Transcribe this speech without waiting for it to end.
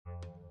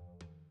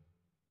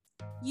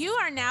You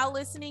are now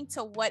listening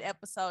to What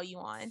Episode You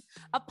On,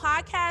 a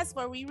podcast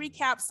where we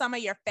recap some of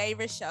your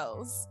favorite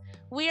shows.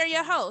 We are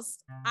your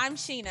hosts. I'm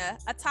Sheena,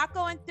 a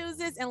taco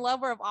enthusiast and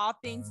lover of all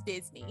things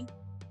Disney.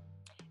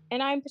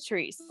 And I'm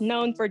Patrice,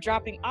 known for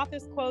dropping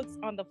office quotes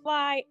on the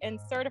fly and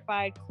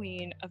certified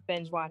queen of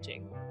binge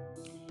watching.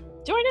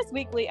 Join us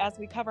weekly as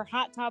we cover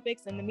hot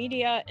topics in the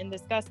media and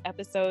discuss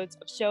episodes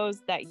of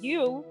shows that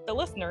you, the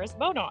listeners,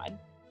 vote on.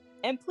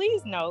 And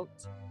please note,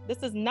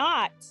 this is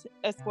not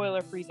a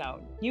spoiler-free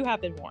zone. You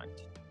have been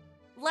warned.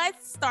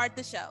 Let's start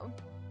the show.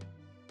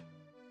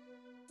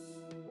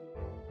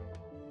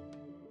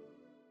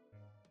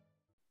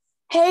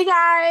 Hey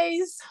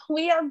guys,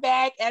 we are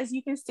back. As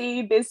you can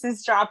see, this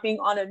is dropping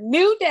on a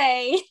new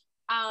day.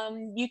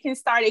 You can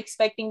start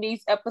expecting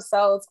these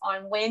episodes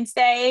on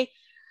Wednesday.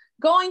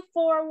 Going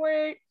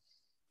forward,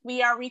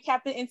 we are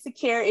recapping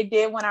Insecure. It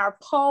did win our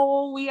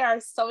poll. We are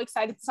so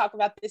excited to talk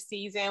about this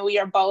season. We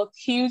are both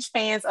huge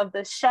fans of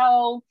the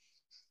show.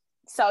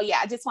 So yeah,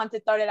 I just wanted to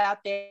throw that out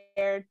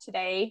there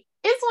today.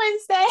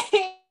 It's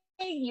Wednesday.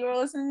 You're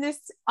listening to this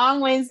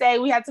on Wednesday.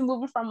 We had to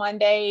move it from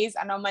Mondays.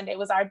 I know Monday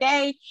was our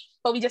day,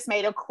 but we just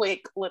made a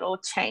quick little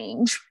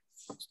change.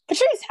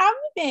 Patrice, how have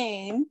you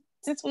been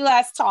since we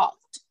last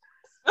talked?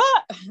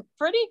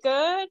 Pretty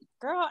good.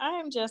 Girl,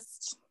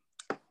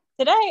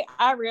 today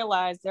I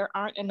realized there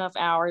aren't enough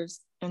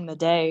hours in the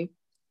day.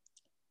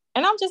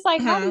 And I'm just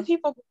like, how do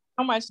people get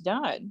so much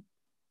done?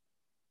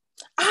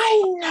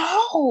 I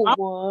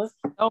know.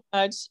 So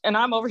much. And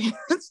I'm over here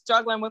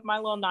struggling with my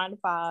little 9 to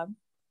 5.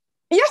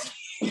 Yes.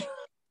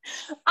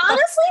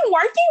 Honestly,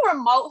 working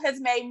remote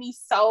has made me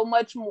so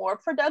much more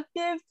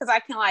productive because I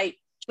can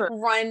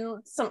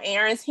run some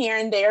errands here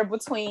and there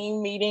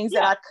between meetings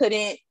that I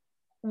couldn't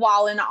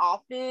while in the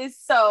office.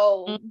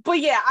 So, but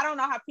yeah, I don't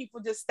know how people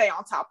just stay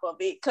on top of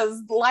it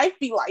because life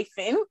be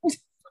lifing.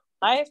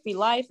 Life be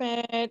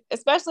lifing,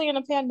 especially in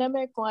a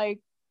pandemic. Like,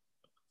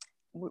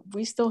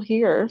 we still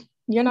here,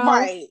 you know?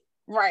 Right.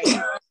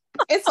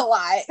 It's a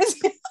lot.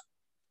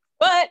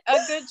 But a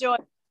good joy.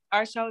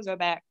 Our shows are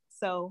back.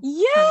 So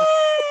yes.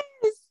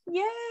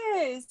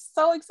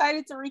 So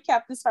excited to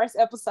recap this first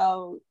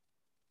episode.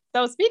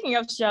 So speaking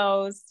of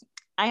shows,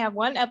 I have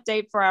one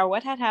update for our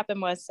What Had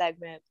Happened Was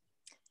segment.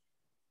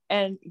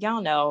 And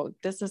y'all know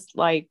this is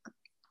like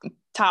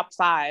top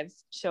 5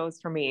 shows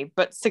for me.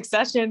 But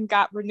Succession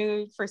got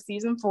renewed for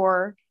season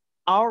 4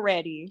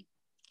 already.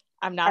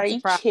 I'm not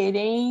surprised. Are you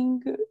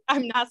kidding?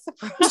 I'm not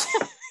surprised.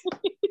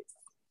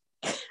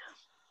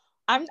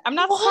 I'm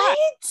not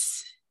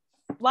surprised.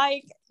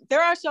 Like,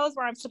 there are shows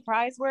where I'm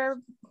surprised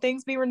where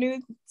things be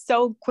renewed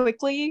so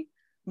quickly.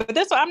 But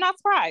this one, I'm not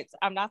surprised.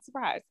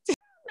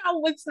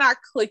 No, it's not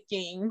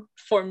clicking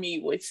for me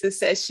with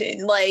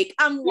Succession. Like,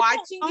 I'm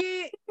watching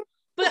it,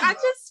 but I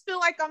just feel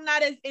like I'm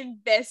not as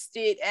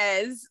invested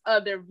as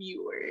other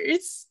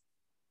viewers.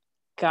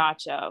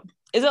 Gotcha.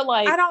 Is it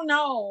like, I don't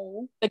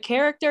know, the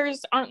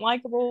characters aren't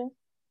likable?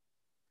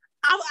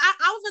 I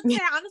was gonna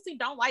say I honestly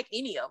don't like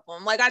any of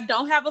them. Like, I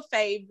don't have a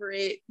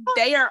favorite.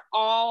 They are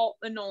all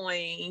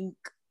annoying.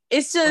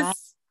 It's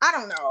just, I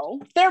don't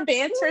know. Their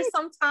banter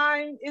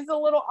sometimes is a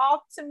little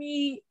off to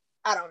me.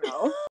 I don't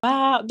know.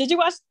 Wow. Did you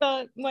watch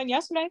the one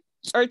yesterday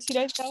or 2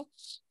 days ago?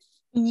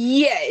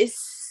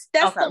 Yes.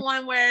 That's the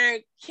one where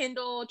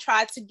Kendall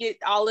tried to get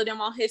all of them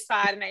on his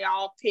side and they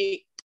all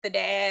picked the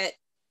dad.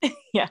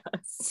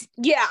 Yes.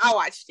 Yeah, I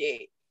watched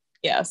it.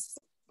 Yes.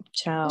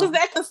 Child. Was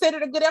that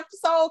considered a good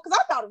episode? Because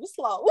I thought it was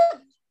slow.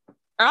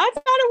 I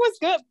thought it was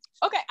good.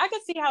 Okay, I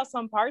could see how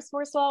some parts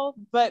were slow,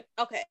 but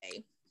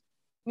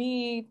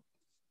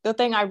the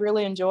thing I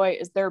really enjoy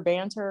is their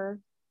banter.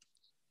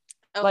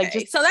 Okay,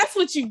 like, so that's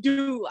what you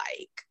do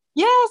like.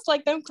 Yes,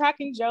 like them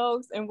cracking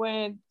jokes.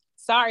 And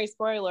sorry,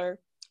 spoiler,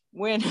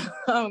 when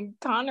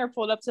Connor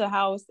pulled up to the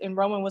house and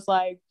Roman was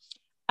like,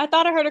 I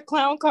thought I heard a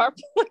clown car.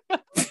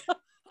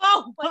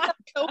 Oh my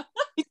God.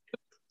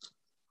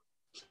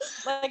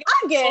 Like,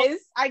 I guess.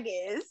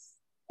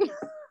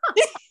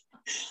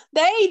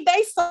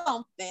 they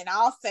something.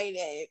 I'll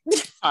say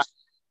that.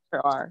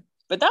 There are.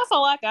 But that's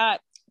all I got.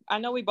 I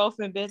know we both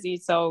been busy,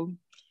 so,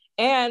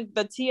 and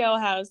the TL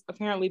has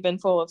apparently been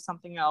full of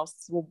something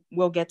else.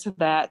 We'll get to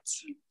that.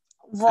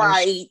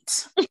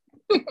 Right. I mean,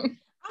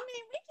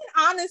 we can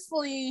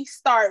honestly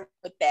start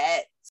with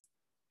that.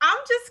 I'm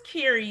just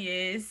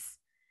curious.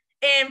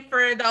 And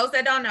for those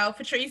that don't know,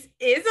 Patrice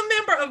is a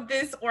member of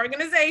this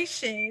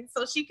organization,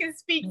 so she can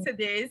speak to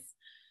this.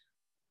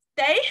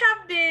 They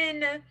have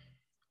been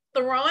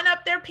throwing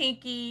up their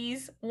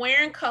pinkies,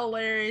 wearing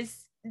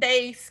colors.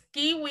 They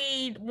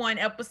ski-weed one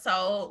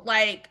episode.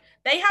 Like,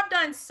 they have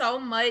done so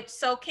much.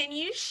 So can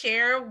you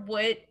share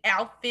what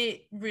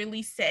outfit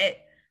really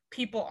set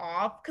people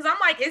off? Because I'm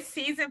like, it's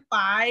season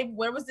 5.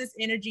 Where was this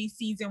energy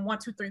season 1,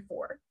 2, 3,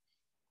 4?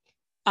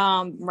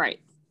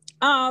 Right.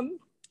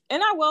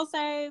 And I will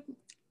say,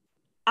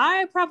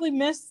 I probably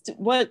missed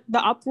what the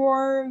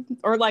uproar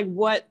or like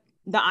what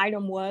the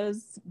item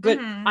was, but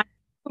I'm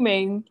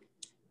assuming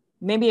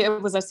maybe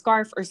it was a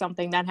scarf or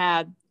something that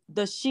had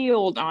the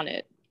shield on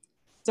it.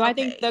 So I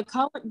think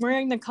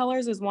wearing the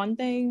colors is one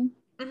thing,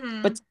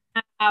 Mm-hmm. But to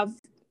have,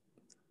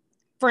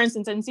 for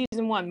instance, in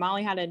season 1,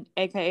 Molly had an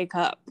AKA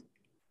cup,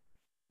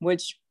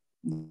 which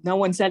no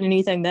one said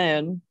anything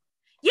then.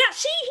 Yeah,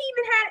 she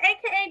even had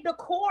AKA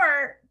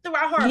decor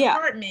throughout her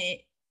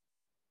apartment.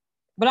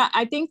 But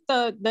I think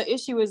the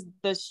issue is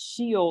the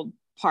shield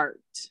part.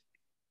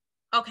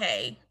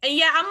 Okay. And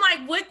yeah, I'm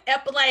like,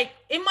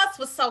 it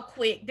was so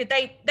quick.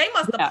 They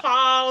must have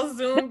paused,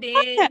 zoomed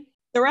in.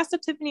 The rest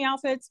of Tiffany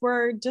outfits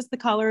were just the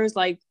colors.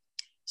 Like,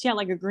 she had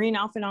like a green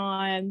outfit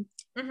on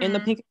and the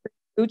pink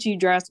Gucci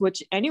dress,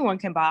 which anyone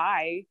can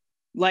buy.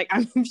 Like,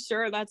 I'm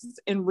sure that's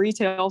in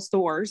retail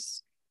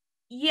stores.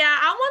 Yeah,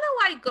 I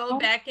want to go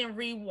back and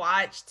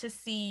rewatch to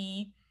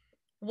see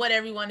what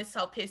everyone is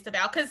so pissed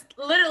about. Because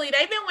literally,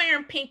 they've been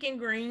wearing pink and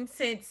green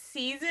since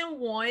season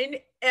 1,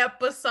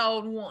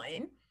 episode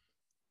 1.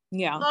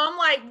 Yeah. So I'm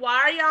like,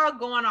 why are y'all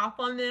going off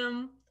on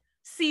them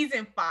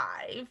season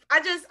 5? I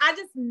just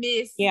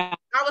miss. Yeah.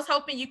 I was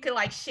hoping you could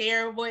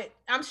share what,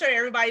 I'm sure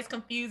everybody's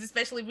confused,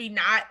 especially we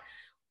not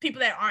people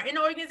that aren't in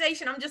the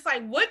organization. I'm just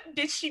like, what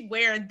did she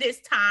wear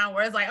this time?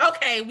 Where it's like,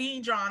 okay,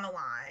 we drawn a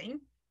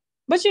line.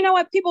 But you know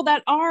what? People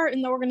that are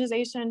in the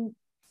organization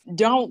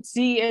don't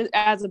see it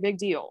as a big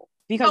deal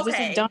because this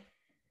is done.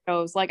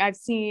 Like, I've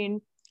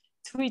seen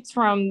tweets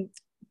from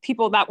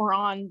people that were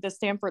on the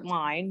Stanford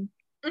line.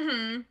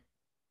 Mm-hmm.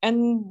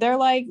 And they're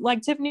like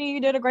Tiffany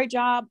did a great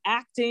job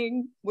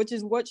acting, which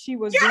is what she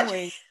was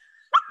doing.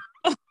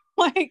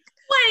 Wait,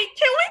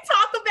 can we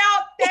talk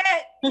about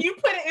that? You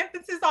put an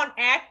emphasis on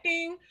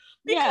acting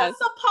because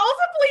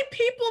supposedly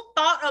people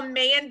thought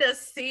Amanda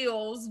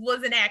Seales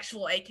was an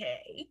actual AK.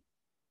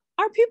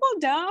 Are people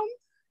dumb?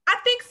 I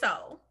think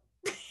so.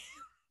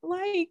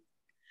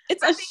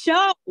 It's a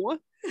show.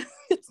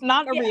 It's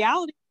not a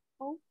reality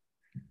show.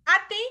 I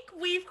think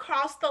we've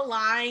crossed the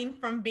line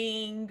from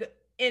being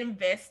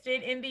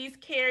invested in these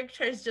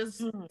characters just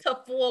to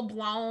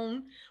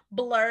full-blown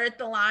blurred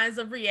the lines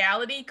of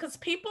reality, because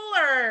people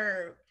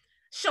are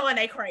showing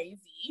they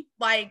crazy.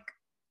 Like,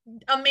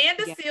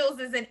 Amanda Seales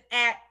is an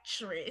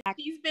actress.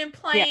 She's been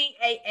playing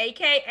a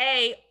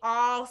AKA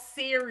all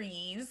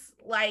series.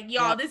 Like,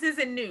 y'all, this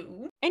isn't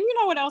new. And you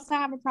know what else I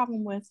have a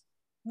problem with?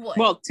 What?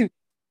 Well, 2.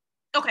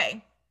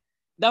 Okay.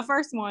 The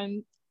first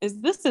one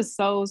is, this is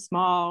so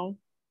small.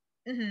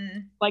 Mm-hmm.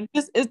 Like,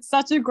 this, it's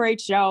such a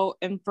great show,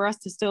 and for us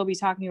to still be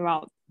talking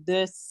about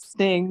this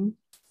thing,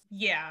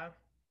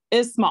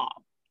 is small.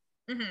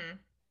 Mm-hmm.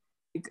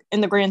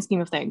 In the grand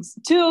scheme of things.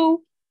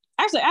 2,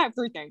 actually, I have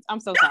 3 things. I'm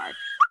so sorry.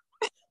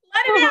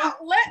 Let it out.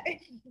 Lay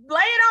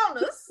it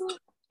on us.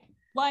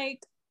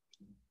 Like,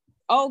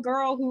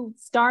 girl who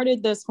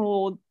started this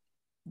whole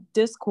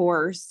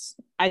discourse,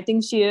 I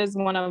think she is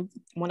one of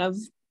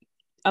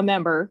a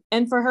member,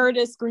 and for her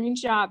to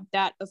screenshot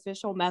that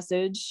official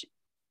message,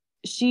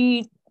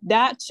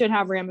 that should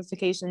have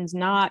ramifications,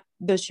 not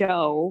the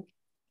show,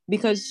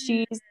 because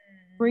she's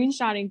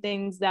screenshotting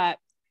things that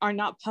are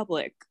not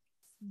public.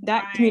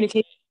 That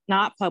communication is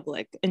not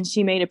public, and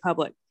she made it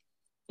public,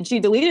 and she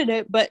deleted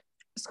it, but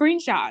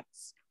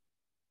screenshots.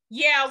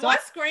 Yeah, so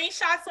once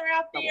screenshots are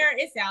out there,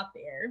 it's out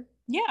there.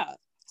 Yeah.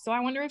 So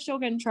I wonder if she'll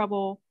get in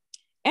trouble.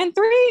 And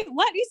 3,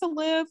 let Issa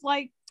live.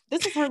 Like,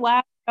 this is her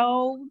last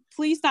show.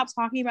 Please stop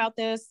talking about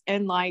this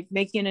and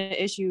making an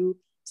issue.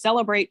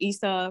 Celebrate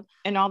Issa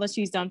and all that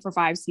she's done for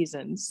 5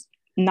 seasons.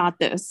 Not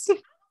this.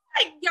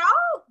 Like,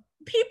 y'all,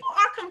 people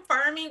are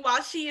confirming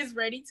while she is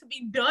ready to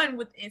be done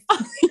with Insecure.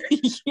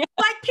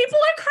 Like, people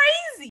are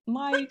crazy.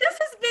 Like, this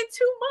has been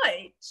too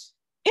much.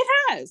 It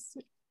has.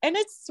 And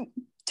it's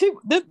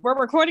we're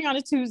recording on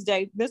a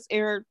Tuesday. This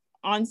aired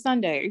on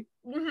Sunday.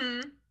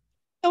 Mm-hmm.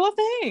 So a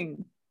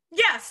thing.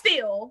 Yeah,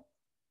 still.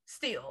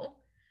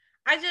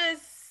 I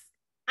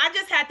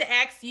just had to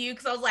ask you,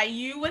 because I was like,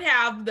 you would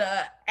have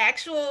the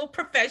actual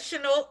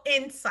professional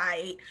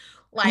insight.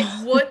 Like,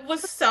 what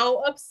was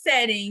so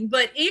upsetting?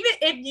 But even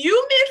if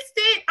you missed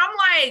it, I'm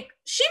like,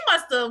 she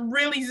must have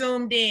really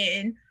zoomed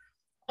in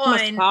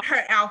on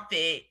her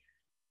outfit.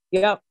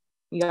 Yep.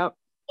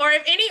 Or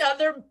if any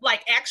other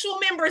actual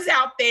members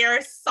out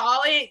there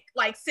saw it,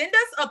 send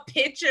us a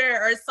picture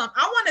or something.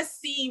 I want to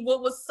see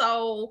what was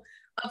so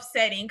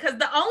upsetting, because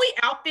the only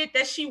outfit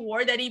that she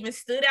wore that even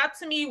stood out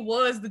to me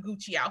was the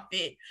Gucci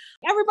outfit.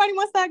 Everybody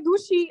wants that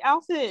Gucci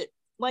outfit.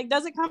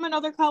 Does it come in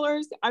other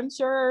colors? I'm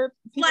sure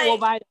people will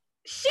buy it.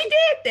 She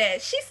did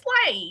that. She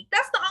slayed.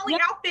 That's the only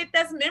outfit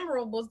that's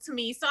memorable to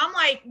me. So I'm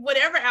like,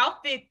 whatever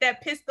outfit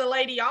that pissed the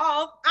lady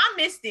off, I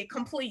missed it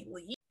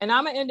completely. And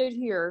I'm gonna end it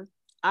here.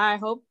 I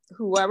hope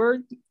whoever,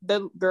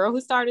 the girl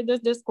who started this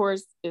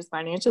discourse, is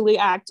financially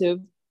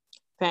active,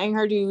 paying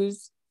her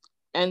dues,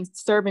 and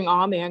serving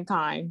all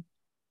mankind.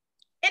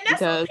 And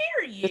that's a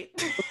period.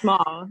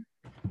 Small.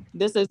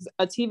 This is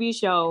a TV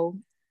show.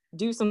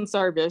 Do some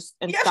service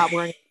and stop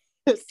wearing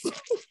this.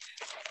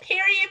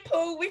 Period,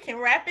 Pooh. We can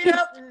wrap it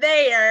up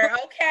there.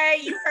 Okay,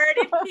 you heard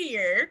it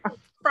here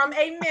from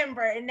a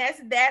member, and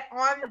that's that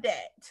on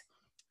that.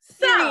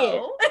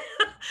 So,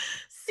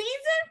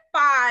 season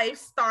 5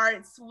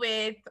 starts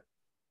with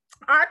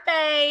our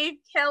fave,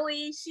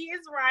 Kelly. She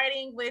is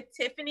riding with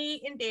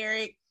Tiffany and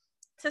Derek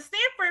to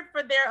Stanford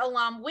for their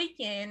alum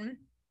weekend.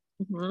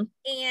 Mm-hmm.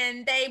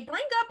 And they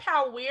bring up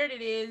how weird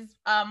it is.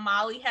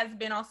 Molly has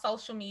been on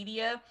social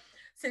media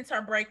since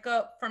her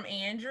breakup from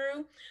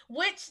Andrew,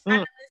 which I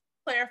know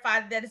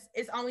clarified that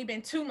it's only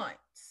been 2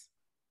 months.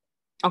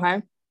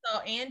 Okay. So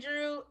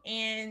Andrew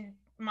and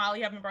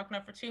Molly have been broken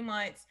up for 2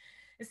 months.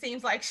 It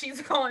seems like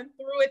she's going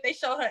through it. They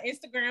showed her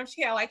Instagram.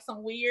 She had like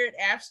some weird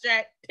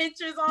abstract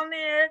pictures on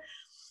there.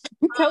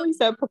 Kelly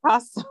said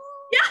Picasso.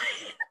 Yeah.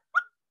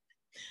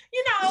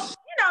 you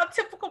know,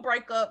 typical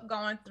breakup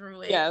going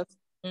through it. Yes.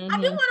 I do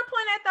want to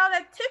point out though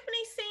that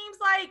Tiffany seems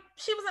like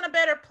she was in a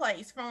better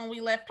place from when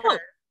we left her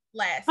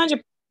last. 100%.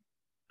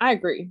 I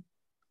agree.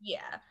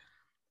 Yeah.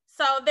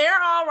 So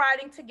they're all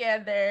riding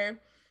together.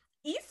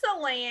 Issa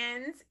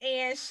lands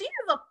and she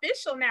is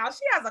official now.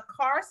 She has a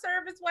car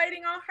service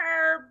waiting on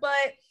her,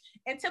 but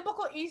in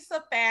typical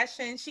Issa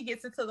fashion, she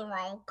gets into the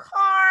wrong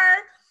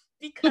car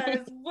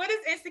because what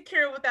is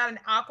Insecure without an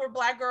awkward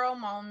Black girl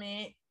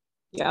moment?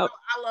 Yep.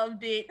 I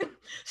loved it.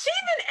 She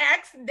even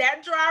asked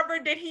that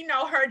driver, did he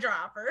know her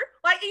driver?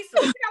 Like, Issa,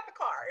 get out the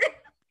car. It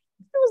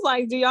was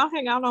like, do y'all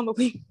hang out on the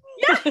weekend?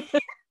 Yeah.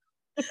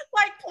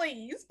 Like,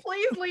 please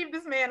leave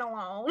this man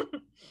alone.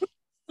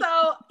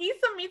 So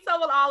Issa meets up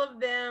with all of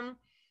them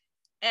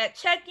at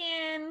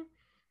check-in,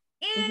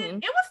 and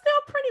it was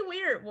still pretty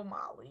weird with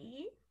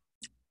Molly.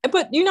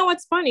 But you know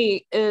what's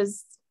funny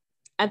is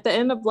at the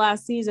end of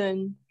last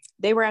season,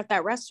 they were at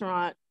that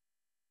restaurant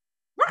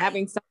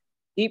having some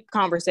deep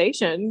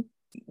conversation.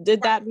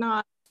 Did that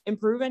not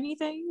improve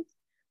anything?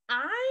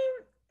 I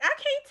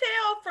can't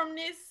tell from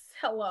this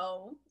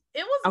hello.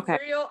 It was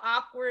real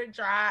awkward,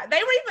 dry. They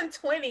were even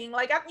twinning.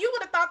 Like, you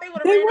would have thought they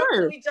would have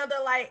ran up to each other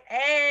like,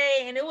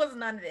 hey, and it was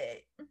none of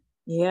that.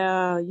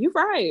 Yeah, you're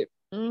right.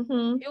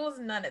 It was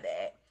none of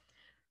that.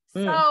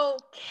 So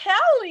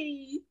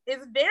Kelly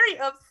is very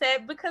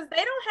upset because they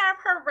don't have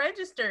her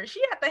registered.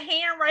 She had to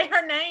handwrite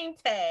her name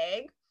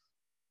tag.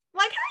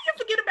 Like, how you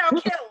forget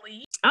about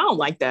Kelly? I don't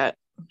like that.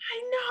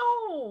 I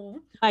know.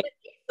 Like,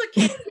 Issa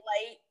came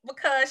late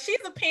because she's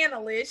a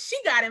panelist. She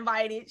got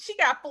invited. She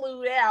got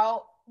flued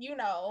out, you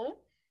know.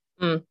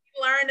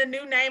 Learned the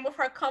new name of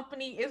her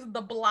company is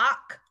The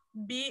Block,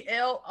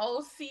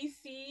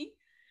 BLOCC.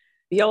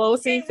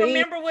 BLOCC. Can't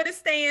remember what it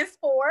stands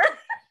for.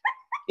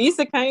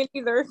 Issa can't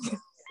either.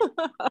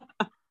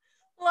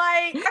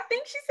 Like, I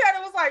think she said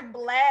it was like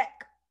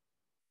Black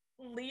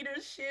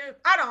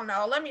leadership. I don't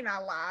know. Let me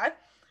not lie.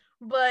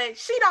 But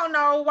she don't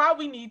know. Why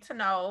we need to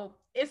know.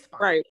 It's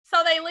fine. Right.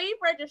 So they leave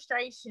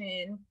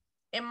registration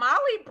and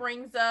Molly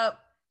brings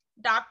up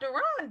Dr.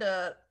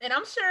 Rhonda. And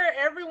I'm sure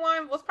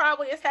everyone was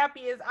probably as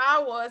happy as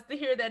I was to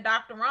hear that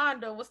Dr.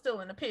 Rhonda was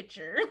still in the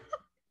picture.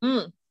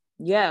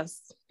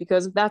 Yes,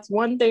 because that's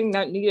one thing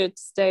that needed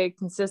to stay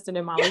consistent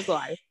in Molly's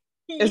life.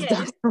 Yes.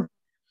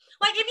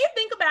 Like, if you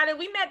think about it,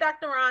 we met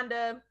Dr.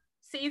 Rhonda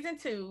season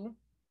 2,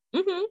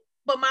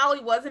 but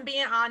Molly wasn't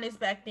being honest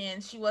back then.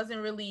 She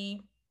wasn't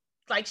really,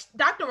 like,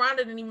 Dr. Rhonda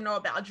didn't even know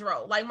about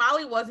Dro. Like,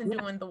 Molly wasn't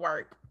doing the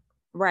work.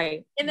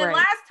 Right. And then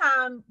last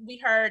time we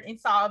heard and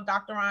saw of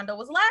Dr. Rhonda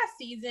was last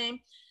season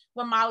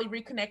when Molly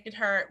reconnected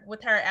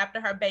with her after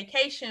her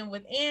vacation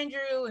with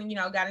Andrew and, you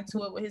know, got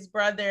into it with his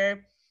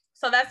brother.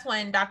 So that's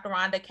when Dr.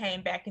 Rhonda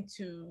came back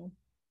into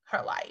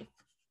her life.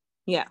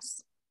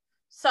 Yes.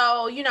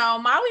 So, you know,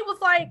 Molly was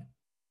like,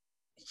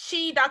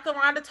 Dr.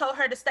 Rhonda told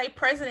her to stay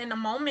present in the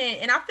moment.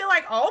 And I feel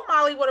like old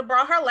Molly would have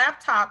brought her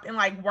laptop and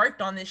like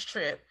worked on this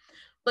trip.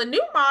 But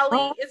new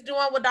Molly is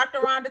doing what Dr.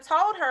 Rhonda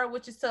told her,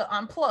 which is to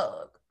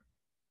unplug.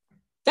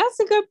 That's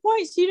a good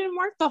point. She didn't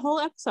work the whole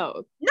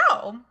episode.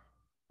 No.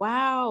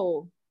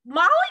 Wow.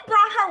 Molly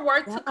brought her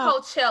work to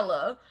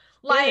Coachella.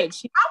 Like,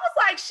 I was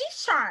like,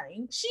 she's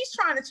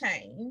trying to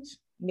change.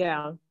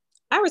 Yeah.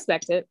 I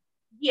respect it.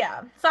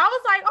 Yeah. So I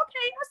was like, okay,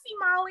 I see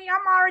Molly.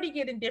 I'm already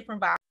getting different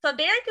vibes. So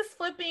Derek is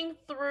flipping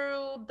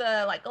through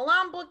the like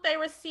alum book they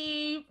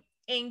received.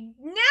 And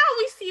now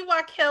we see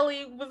why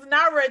Kelly was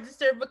not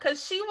registered,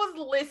 because she was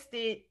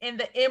listed in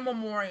the in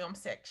memoriam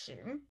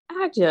section.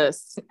 How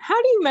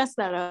do you mess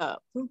that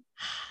up?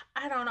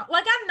 I don't know.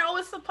 Like, I know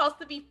it's supposed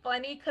to be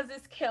funny because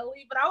it's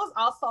Kelly, but I was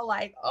also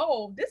like,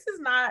 oh, this is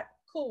not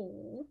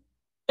cool.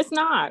 It's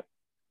not.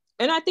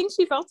 And I think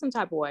she felt some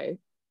type of way.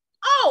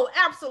 Oh,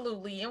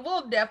 absolutely. And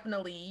we'll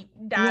definitely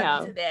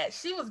dive into that.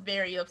 She was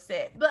very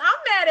upset. But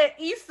I'm mad at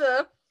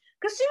Issa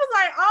because she was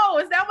like, oh,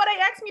 is that what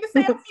they asked me to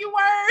say a few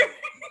words?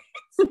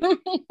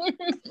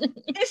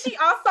 And she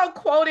also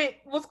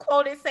was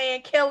quoted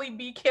saying, Kelly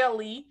be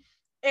Kelly,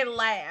 and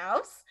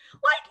laughs.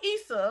 Like,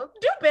 Issa,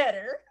 do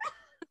better.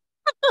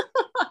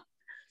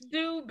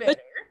 Do better.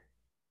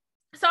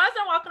 So as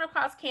they're walking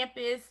across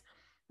campus,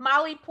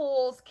 Molly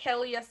pulls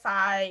Kelly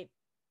aside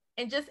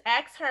and just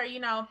asks her, you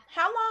know,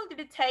 how long did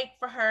it take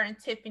for her and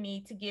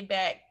Tiffany to get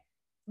back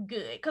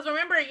good? Because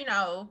remember, you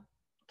know,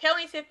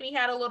 Kelly and Tiffany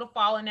had a little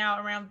falling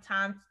out around the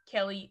time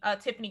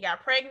Tiffany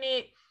got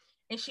pregnant,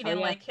 and she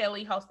didn't let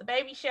Kelly host the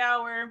baby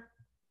shower.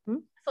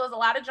 So there's a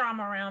lot of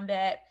drama around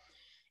that.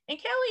 And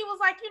Kelly was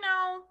like, you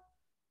know,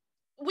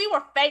 we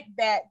were fake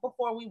back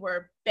before we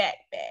were back.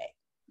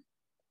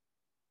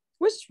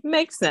 which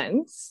makes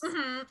sense.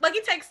 Like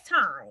it takes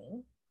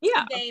time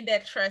to gain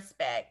that trust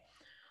back.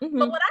 But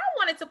what I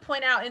wanted to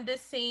point out in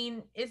this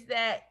scene is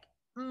that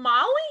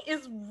Molly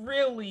is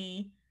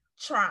really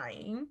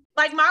trying.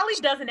 Like Molly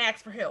doesn't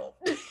ask for help.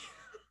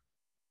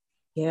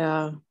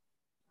 Yeah.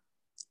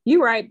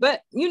 You're right.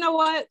 But you know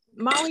what?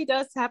 Molly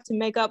does have to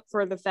make up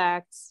for the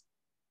fact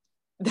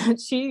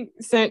that she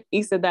sent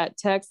Issa that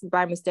text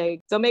by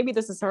mistake. So maybe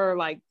this is her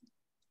like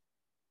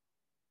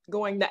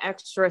going the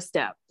extra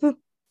step. The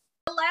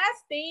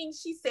last thing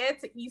she said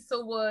to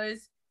Issa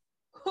was,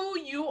 who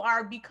you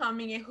are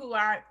becoming and who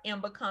I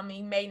am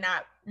becoming may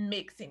not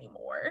mix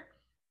anymore.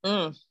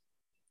 And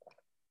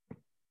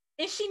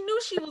she knew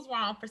she was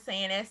wrong for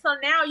saying that. So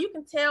now you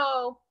can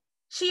tell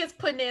she is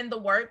putting in the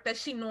work that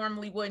she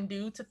normally wouldn't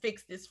do to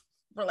fix this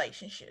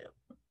relationship.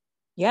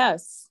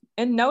 Yes.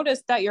 And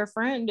notice that your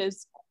friend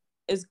is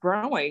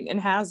growing and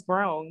has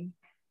grown.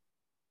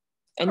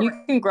 And correct.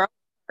 You can grow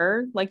with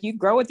her, like you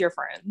grow with your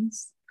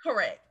friends.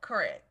 Correct.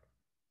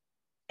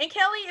 And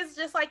Kelly is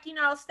just like,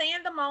 stay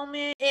in the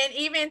moment. And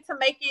even to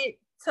make it,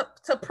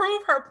 to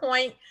prove her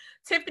point,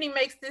 Tiffany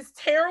makes this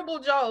terrible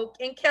joke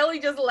and Kelly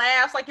just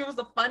laughs like it was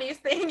the funniest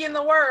thing in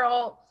the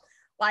world.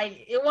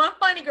 Like, it wasn't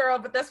funny, girl,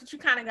 but that's what you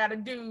kind of got to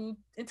do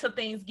until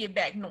things get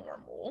back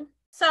normal.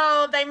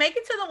 So they make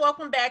it to the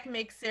welcome back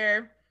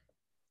mixer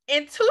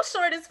and Too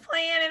Short is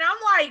playing. And I'm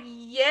like,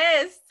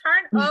 yes,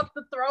 turn up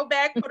the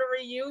throwback for the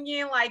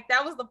reunion. Like,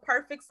 that was the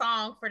perfect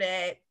song for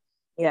that.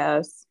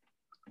 Yes.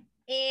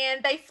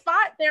 And they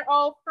spot their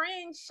old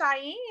friend,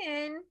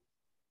 Cheyenne,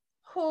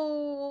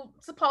 who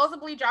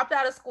supposedly dropped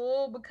out of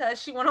school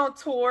because she went on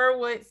tour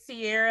with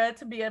Sierra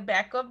to be a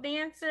backup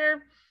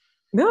dancer.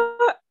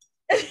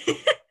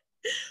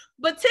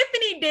 But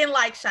Tiffany didn't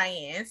like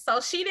Cheyenne, so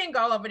she didn't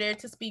go over there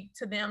to speak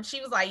to them.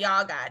 She was like,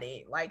 y'all got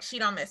it. Like, she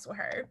don't mess with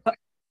her.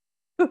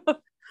 And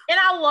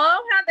I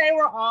love how they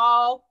were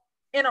all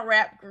in a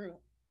rap group.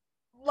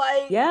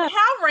 Like,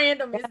 how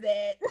random is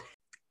that?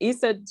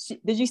 Issa,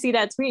 did you see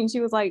that tweet? And she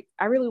was like,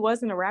 I really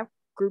was in a rap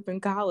group in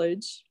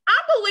college. I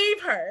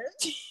believe her.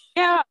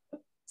 Yeah.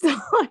 So,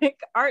 like,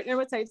 art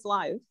imitates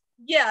life.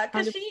 Yeah,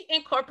 because she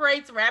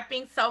incorporates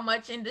rapping so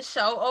much in the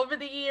show over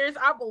the years.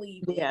 I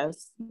believe it.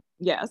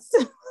 Yes.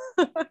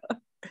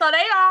 So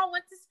they all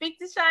went to speak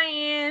to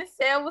Cheyenne,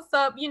 said what's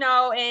up,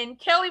 and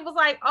Kelly was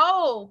like,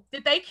 oh,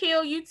 did they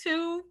kill you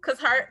too? Because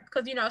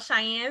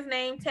Cheyenne's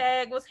name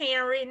tag was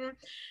handwritten.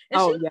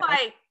 And she was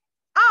like,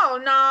 oh,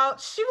 no.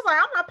 She was like,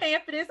 I'm not paying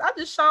for this. I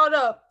just showed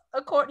up.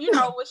 According,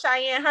 what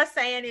Cheyenne, her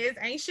saying is,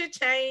 ain't shit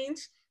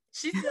changed.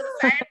 She's still the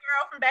same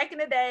girl from back in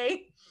the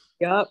day.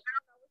 Yep.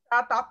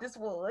 I thought this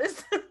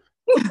was.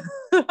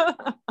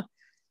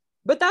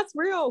 But that's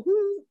real.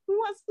 Who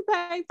wants to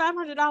pay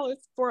 $500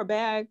 for a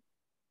bag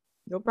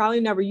you'll probably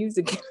never use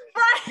again?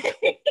 Right.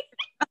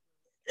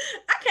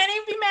 I can't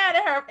even be mad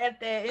at her at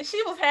that. And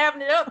she was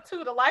having it up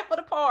too, the life of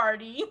the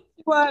party.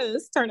 She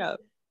was. Turn up.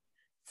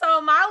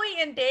 So Molly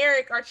and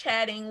Derek are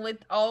chatting with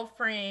old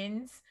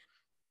friends.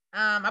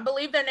 I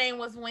believe their name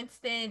was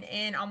Winston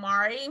and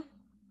Omari.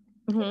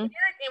 Derek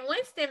and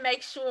Winston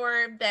make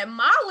sure that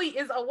Molly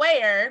is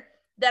aware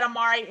that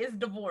Omari is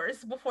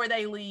divorced before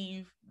they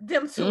leave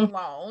them two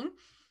alone.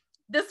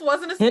 This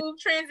wasn't a smooth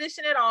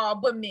transition at all,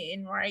 but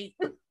men, right?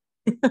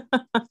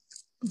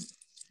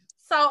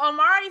 So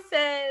Omari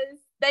says,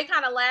 they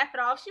kind of laugh it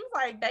off. She was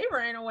like, they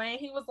ran away. And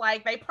he was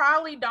like, they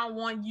probably don't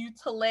want you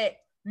to let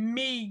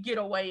me get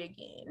away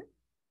again. And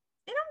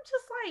I'm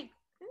just like,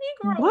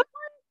 Negro, what?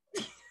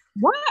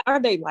 Why are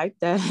they like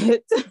that? Men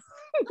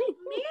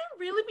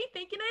really be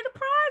thinking they the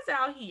prize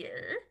out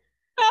here.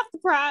 Not the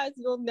prize.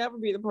 You'll never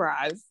be the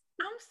prize.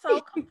 I'm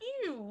so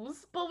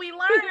confused. But we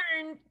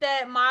learned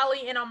that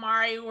Molly and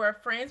Omari were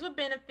friends with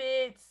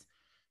benefits.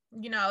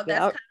 That's kind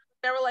of what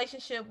their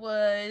relationship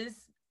was.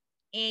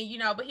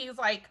 And, but he was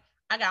like,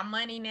 I got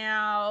money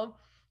now.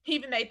 He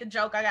even made the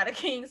joke, I got a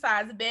king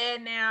size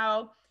bed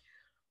now.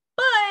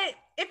 But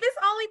if it's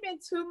only been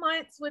 2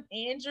 months with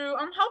Andrew,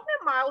 I'm hoping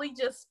Molly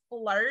just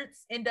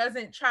flirts and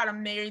doesn't try to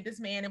marry this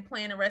man and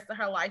plan the rest of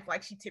her life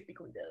like she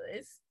typically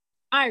does.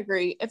 I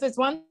agree. If it's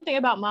one thing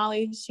about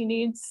Molly, she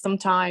needs some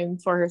time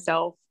for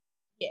herself.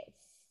 Yes.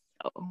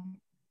 So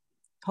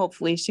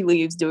hopefully she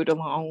leaves, do it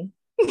alone.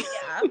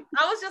 Yeah.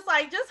 I was just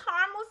like, just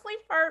harmlessly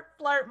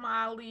flirt,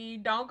 Molly.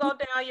 Don't go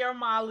down your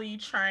Molly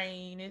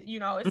train.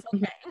 It's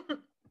okay.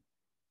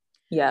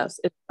 Yes,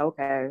 it's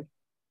okay.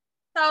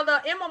 So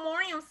the In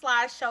Memoriam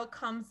slideshow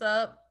comes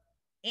up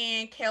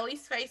and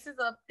Kelly's face is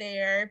up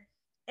there.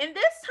 And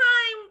this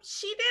time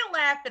she didn't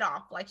laugh it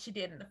off like she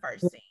did in the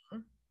first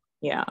scene.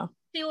 Yeah.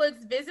 She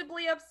looks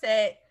visibly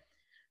upset.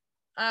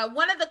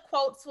 One of the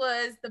quotes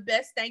was the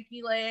best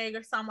stanky leg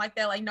or something like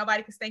that. Like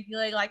nobody can stanky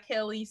leg like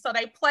Kelly. So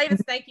they played a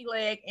stanky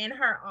leg in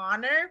her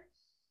honor.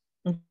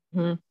 Mm-hmm.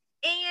 And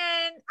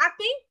I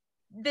think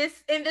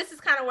this is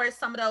kind of where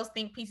some of those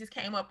think pieces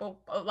came up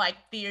of like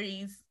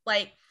theories,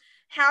 like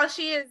how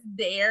she is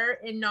there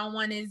and no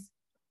one is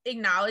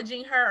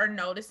acknowledging her or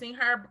noticing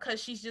her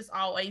because she's just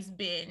always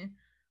been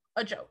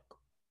a joke.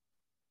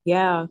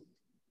 Yeah.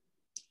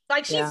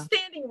 Like she's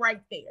standing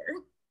right there.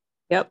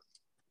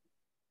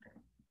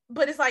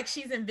 but it's like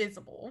she's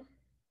invisible.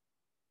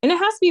 And it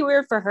has to be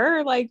weird for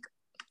her. Like,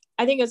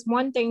 I think it's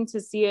one thing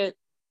to see it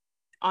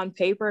on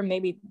paper,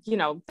 maybe, you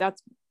know,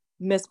 that's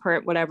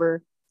misprint,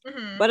 whatever.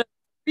 Mm-hmm. But a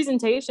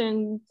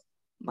presentation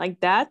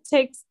like that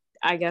takes,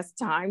 I guess,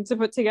 time to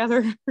put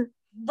together.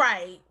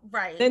 Right.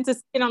 Then to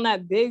see it on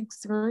that big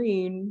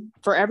screen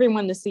for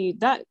everyone to see,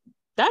 that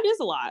is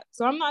a lot.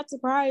 So I'm not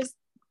surprised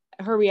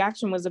her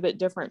reaction was a bit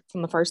different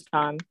from the first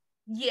time.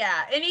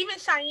 Yeah, and even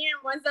Cheyenne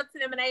runs up to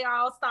them and they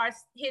all start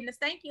hitting the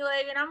stanky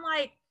leg, and I'm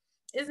like,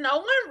 is no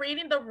one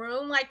reading the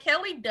room? Like,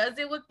 Kelly does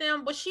it with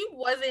them, but she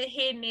wasn't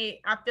hitting it,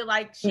 I feel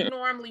like she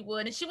normally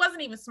would, and she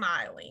wasn't even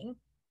smiling.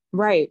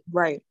 Right.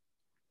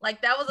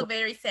 Like, that was a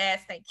very sad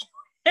stanky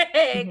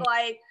leg.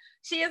 Like,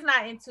 she is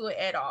not into it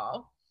at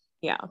all.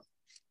 Yeah.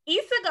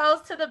 Issa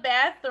goes to the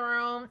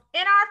bathroom,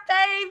 and our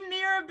fave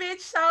Nira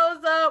bitch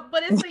shows up,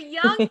 but it's a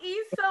young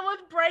Issa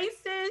with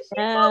braces.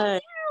 She's so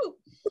cute.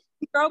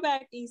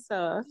 Throwback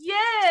Issa.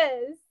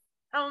 Yes.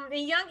 And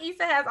young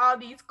Issa has all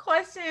these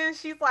questions.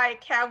 She's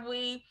like, have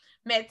we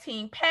met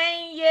Team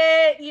Pain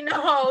yet? You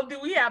know, do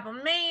we have a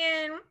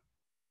man?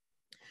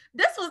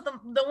 This was the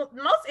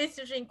most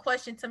interesting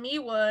question to me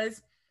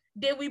was,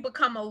 did we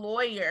become a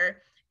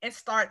lawyer and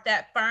start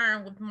that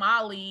firm with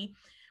Molly?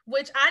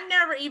 Which I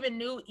never even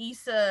knew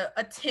Issa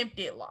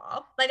attempted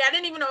law. Like, I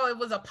didn't even know it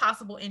was a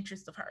possible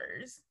interest of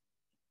hers.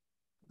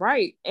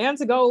 Right. And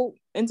to go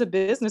into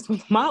business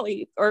with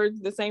Molly or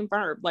the same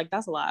firm. Like,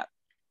 that's a lot.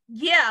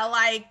 Yeah,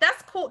 like,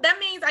 that's cool. That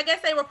means, I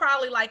guess they were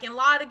probably like in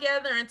law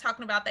together and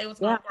talking about they was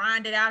going to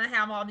grind it out and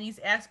have all these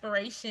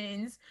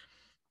aspirations.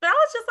 But I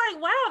was just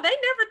like, wow, they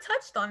never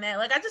touched on that.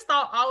 Like, I just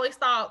always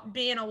thought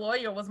being a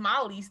lawyer was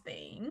Molly's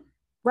thing.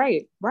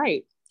 Right.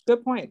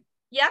 Good point.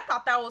 Yeah, I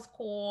thought that was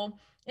cool.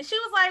 And she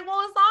was like,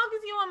 well, as long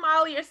as you and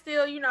Molly are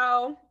still, you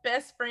know,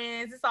 best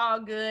friends, it's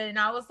all good. And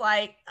I was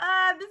like,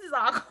 this is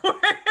awkward.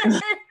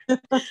 So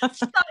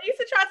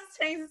Issa tries to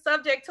change the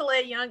subject to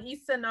let young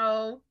Issa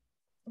know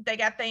they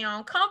got their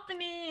own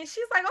company. And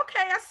she's like,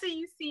 okay, I see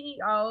you,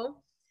 CEO.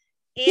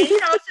 And, you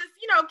know, it's just,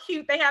 you know,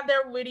 cute. They have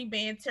their witty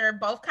banter,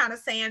 both kind of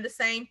saying the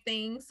same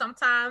thing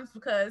sometimes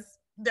because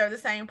they're the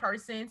same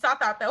person. So I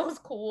thought that was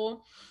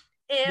cool.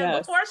 And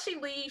before she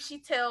leaves, she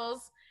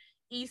tells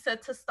Issa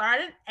to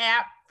start an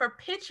app for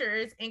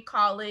pictures and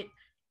call it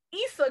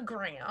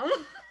Issagram.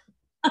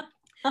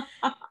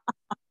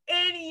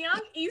 And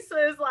young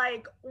Issa is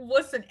like,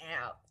 what's an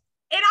app?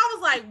 And I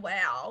was like,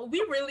 wow,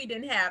 we really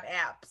didn't have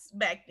apps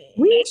back then.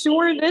 We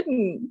sure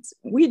didn't.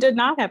 We did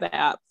not have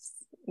apps.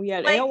 We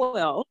had like,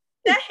 AOL.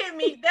 That hit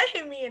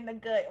me in the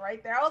gut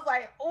right there. I was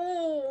like,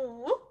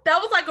 ooh, that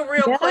was like a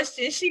real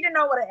question. She didn't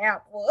know what an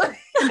app was.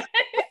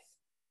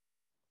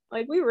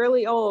 Like, we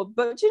really old.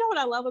 But you know what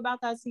I love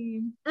about that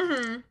scene?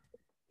 Mm-hmm.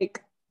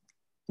 Like,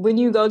 when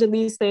you go to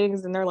these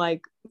things and they're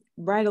like,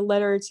 write a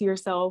letter to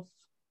yourself.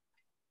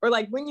 Or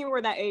like when you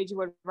were that age, you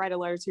would write a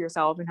letter to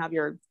yourself and have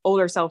your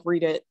older self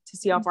read it to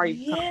see how far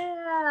you come.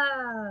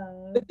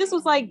 Yeah. But this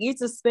was like,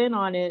 it's a spin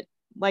on it.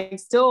 Like,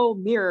 still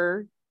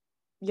mirror,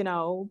 you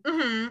know.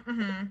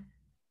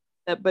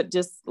 But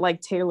just like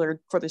tailored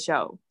for the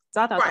show.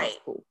 So I thought that was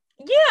cool.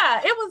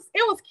 Yeah,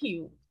 it was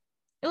cute.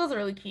 It was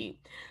really cute.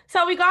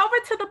 So we go over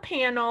to the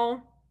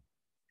panel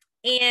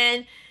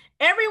and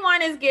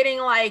everyone is getting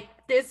like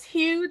this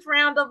huge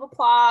round of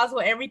applause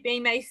with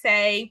everything they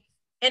say.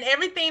 And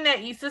everything that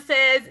Issa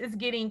says is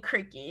getting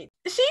cricket.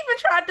 She even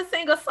tried to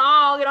sing a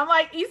song and I'm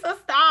like, Issa,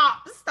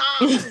 stop.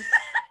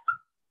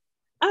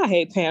 I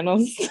hate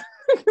panels. Yeah,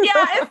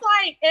 it's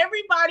like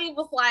everybody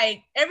was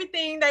like,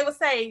 everything they would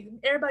say,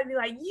 everybody be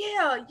like,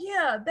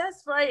 yeah,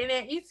 that's right. And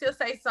then Issa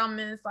say something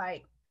and it's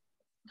like,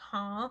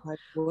 huh? Like,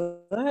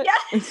 what?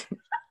 Yeah.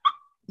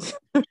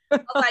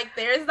 Like,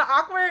 there's the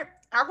awkward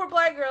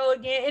black girl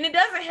again. And it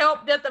doesn't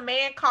help that the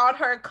man called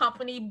her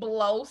company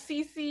Blow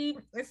CC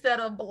instead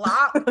of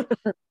Block.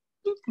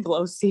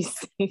 Blow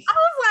CC. I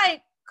was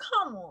like,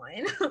 come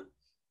on.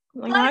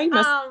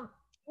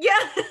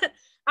 Yeah.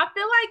 I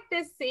feel like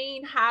this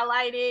scene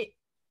highlighted,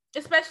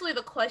 especially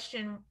the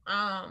question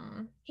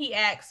he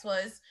asked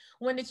was,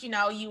 when did you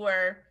know you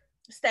were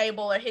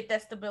stable or hit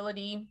that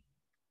stability?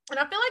 And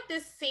I feel like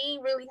this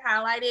scene really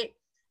highlighted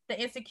the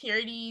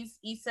insecurities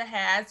Issa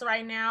has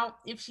right now,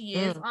 if she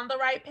is on the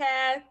right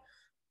path.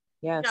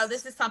 Yes. You know,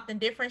 this is something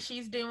different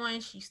she's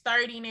doing. She's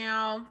 30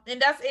 now. And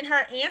that's, in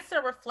her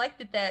answer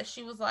reflected that.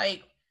 She was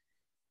like,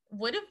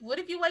 what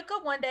if you wake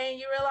up one day and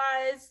you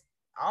realize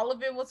all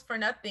of it was for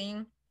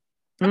nothing?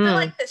 I feel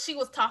like that she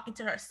was talking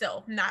to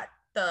herself, not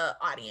the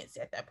audience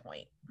at that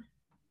point.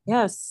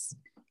 Yes.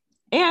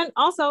 And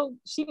also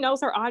she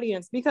knows her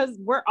audience because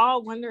we're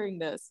all wondering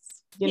this,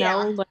 you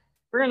know, like,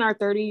 we're in our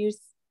 30s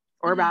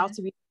or about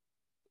to be.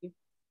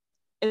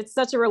 It's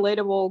such a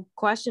relatable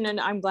question. And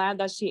I'm glad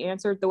that she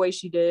answered the way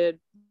she did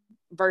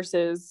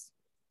versus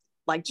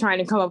like trying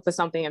to come up with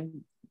something.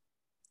 And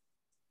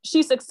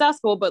she's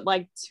successful, but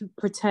like to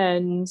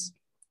pretend,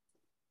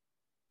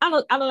 I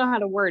don't know how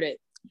to word it,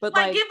 but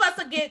like give us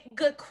a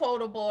good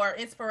quotable or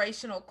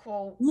inspirational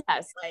quote.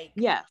 Yes. Like,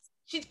 yes.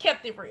 She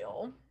kept it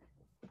real.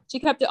 She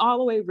kept it all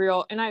the way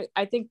real, and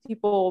I think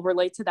people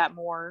relate to that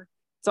more.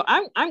 So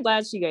I'm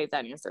glad she gave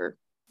that answer.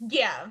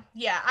 Yeah,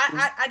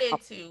 I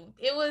did too.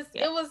 It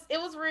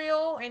was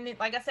real, and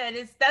like I said,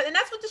 it's that, and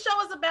that's what the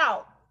show is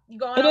about. You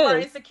going over our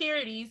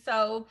insecurities,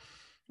 so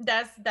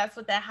that's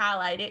what that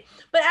highlighted.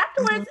 But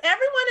afterwards,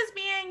 everyone is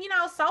being,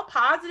 so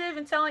positive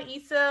and telling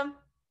Issa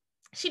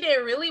she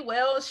did really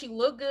well. She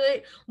looked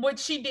good, which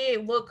she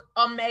did look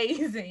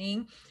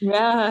amazing.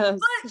 Yes.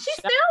 But she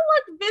still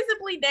looked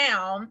visibly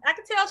down. I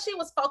could tell she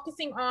was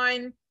focusing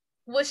on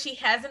what she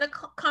hasn't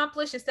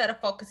accomplished instead of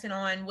focusing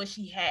on what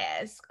she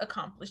has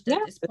accomplished at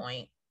this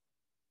point.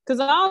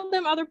 Because all of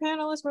them other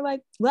panelists were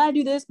like, well, I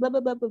do this, blah,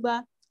 blah, blah, blah,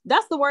 blah.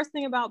 That's the worst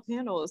thing about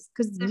panels,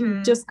 because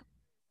you just,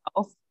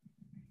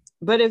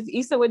 but if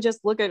Issa would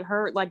just look at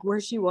her, like where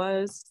she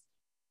was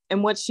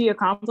and what she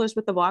accomplished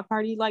with the block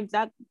party, like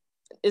that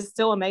is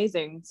still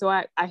amazing. So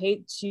I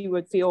hate she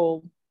would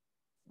feel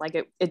like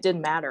it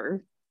didn't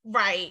matter.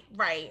 Right.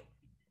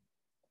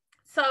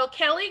 So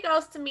Kelly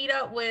goes to meet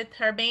up with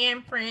her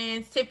band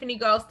friends. Tiffany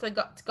goes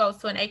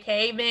to an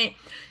AKA event,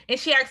 and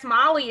she asks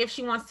Molly if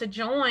she wants to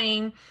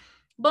join.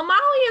 But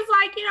Molly is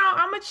like,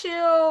 I'm gonna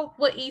chill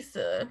with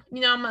Issa.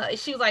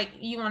 She was like,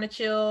 you want to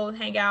chill,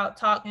 hang out,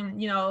 talk,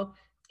 and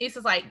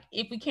Issa's like,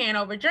 if we can't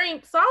over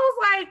drink. So I was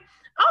like,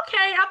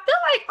 okay, I feel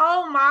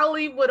like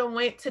Molly would have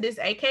went to this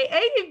AKA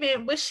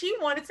event, but she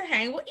wanted to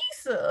hang with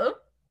Issa.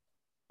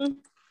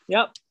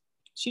 Yep,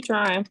 she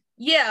trying.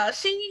 Yeah,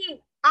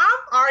 I'm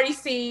already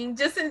seeing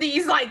just in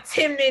these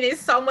 10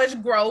 minutes so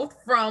much growth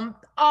from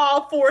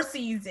all 4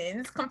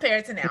 seasons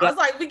compared to now. Yep. It's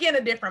like we get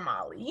a different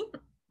Molly.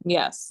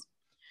 Yes.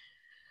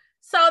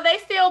 So they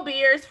steal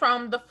beers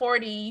from the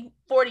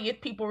 40th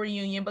people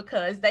reunion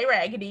because they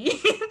raggedy.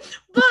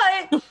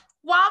 But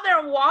while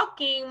they're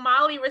walking,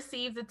 Molly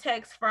receives a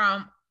text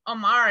from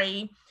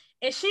Amari,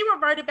 and she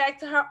reverted back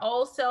to her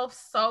old self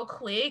so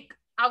quick.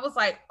 I was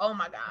like, oh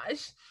my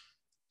gosh.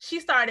 She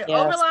started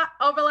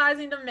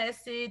overanalyzing the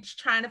message,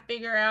 trying to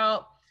figure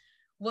out,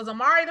 was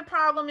Amari the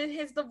problem in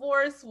his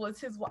divorce?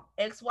 Was his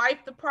ex-wife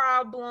the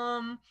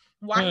problem?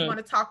 Why he want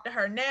to talk to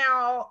her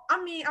now?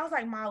 I mean, I was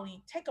like,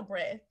 Molly, take a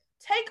breath.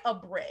 Take a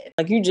breath.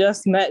 Like, you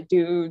just met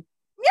dude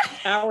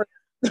hours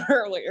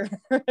earlier.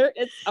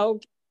 It's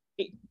okay.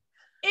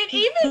 And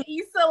even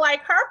Issa,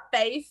 her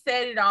face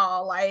said it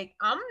all. Like,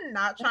 I'm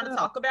not trying to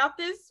talk about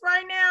this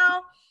right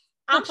now.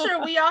 I'm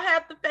sure we all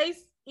have the face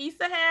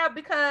Issa had,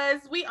 because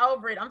we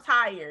over it. I'm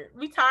tired.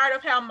 We tired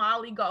of how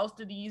Molly goes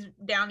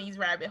down these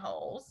rabbit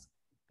holes.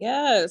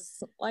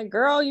 Yes. Like,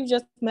 girl, you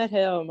just met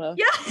him.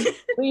 Yeah.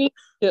 Please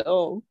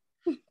chill.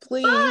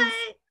 Please. But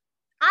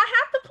I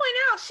have to point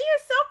out, she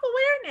is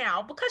self-aware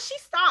now because she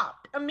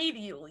stopped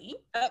immediately.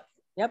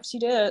 Yep, she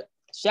did.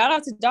 Shout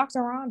out to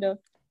Dr. Rhonda.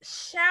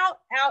 Shout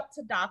out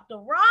to Dr.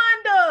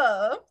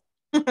 Rhonda.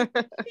 She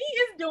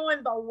is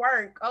doing the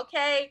work,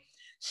 okay?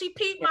 She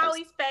peeped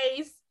Molly's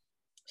face.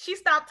 She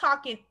stopped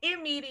talking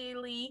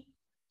immediately,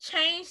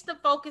 changed the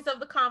focus of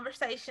the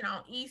conversation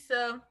on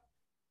Issa,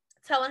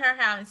 telling her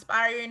how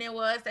inspiring it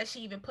was that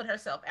she even put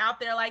herself out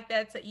there like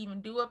that to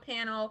even do a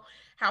panel,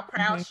 how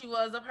proud she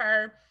was of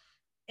her.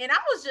 And I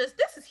was just,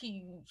 this is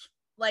huge.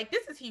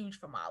 This is huge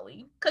for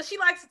Molly, because she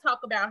likes to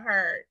talk about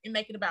her and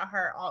make it about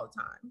her all the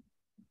time.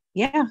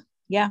 Yeah.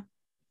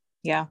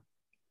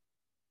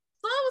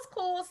 So it was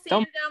cool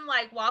seeing them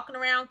walking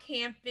around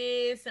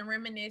campus and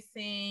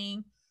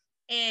reminiscing,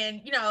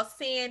 and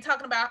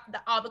talking about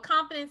all the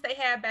confidence they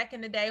had back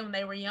in the day when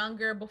they were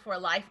younger, before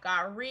life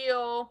got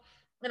real.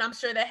 And I'm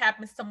sure that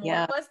happens to more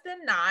of us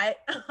than not.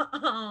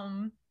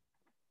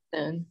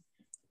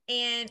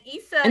 And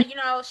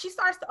Issa, she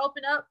starts to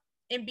open up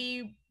and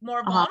be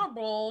more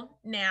vulnerable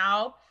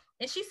now.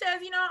 And she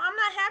says, I'm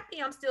not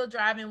happy I'm still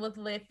driving with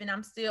Lyft and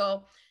I'm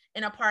still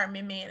an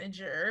apartment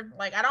manager.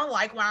 I don't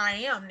like where I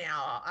am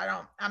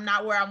now. I'm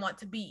not where I want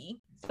to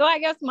be. So I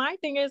guess my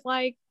thing is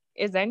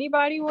is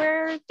anybody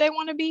where they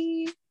want to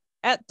be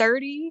at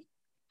 30?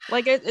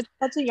 It's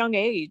such a young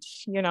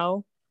age,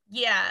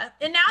 Yeah.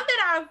 And now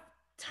that I've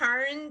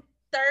turned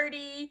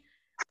 30,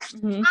 I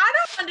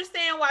don't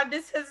understand why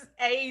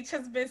age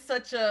has been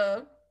such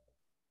a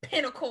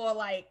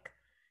pinnacle.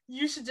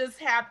 You should just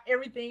have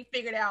everything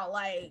figured out.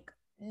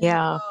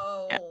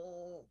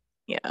 No.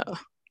 Yeah.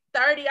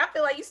 30, I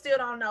feel like you still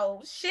don't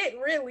know shit,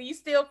 really. You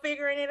still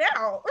figuring it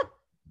out.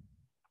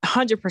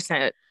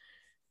 100%.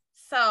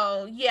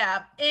 So,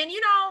 yeah. And,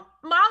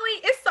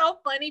 Molly, it's so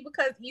funny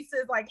because Issa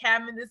is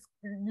having this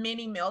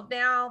mini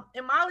meltdown.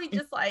 And Molly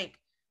just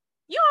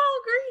you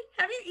hungry?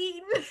 Have you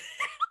eaten?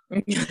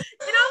 And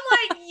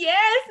I'm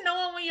yes,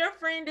 knowing when your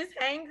friend is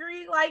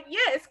hangry.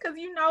 Yes, because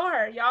you know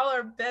her. Y'all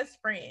are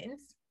best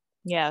friends.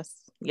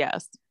 Yes.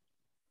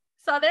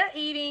 So they're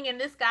eating, and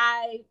this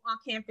guy on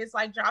campus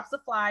drops a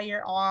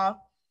flyer off.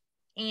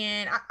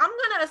 And I'm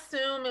going to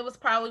assume it was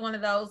probably one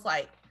of those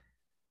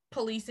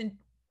police and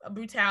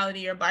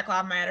brutality or Black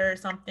Lives Matter or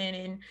something.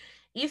 And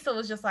Issa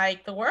was just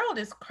the world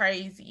is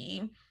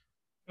crazy.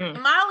 And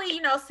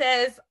Molly,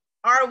 says,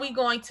 are we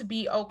going to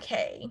be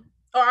okay?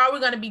 Or are we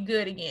going to be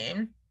good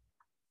again?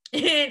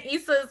 And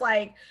Issa's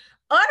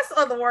Us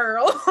or the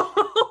world?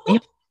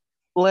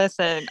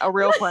 Listen, a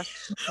real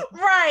question.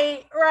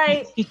 Right.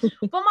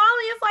 But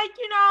Molly is like,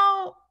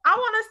 I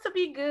want us to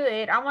be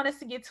good. I want us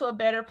to get to a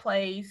better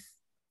place.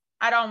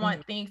 I don't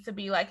want things to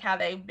be like how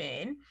they've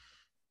been.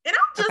 And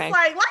I'm just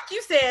like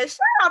you said, shout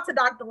out to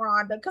Dr.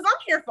 Rhonda, because I'm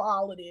here for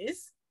all of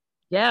this.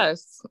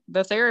 Yes,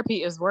 the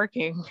therapy is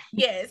working.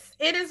 Yes,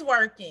 it is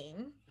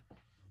working.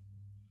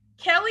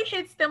 Kelly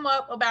hits them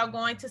up about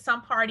going to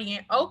some party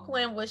in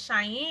Oakland with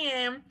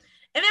Cheyenne.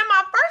 And then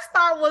my first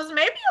thought was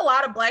maybe a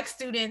lot of Black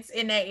students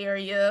in that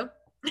area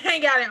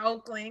hang out in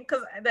Oakland,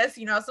 because that's,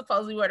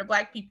 supposedly where the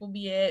Black people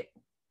be at.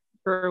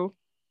 True.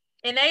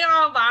 And they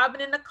all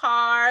vibing in the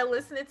car,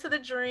 listening to The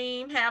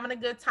Dream, having a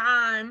good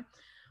time.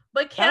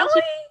 But Kelly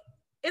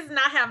is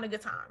not having a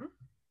good time.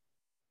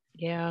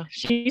 Yeah,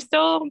 she's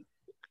still,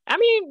 I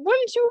mean,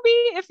 wouldn't you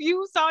be if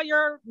you saw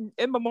your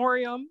in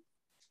memoriam?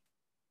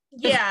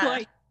 Yeah.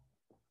 Like,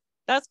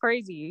 that's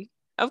crazy.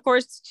 Of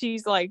course,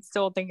 she's like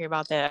still thinking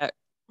about that.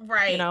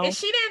 Right. And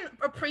she didn't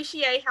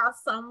appreciate how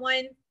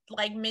someone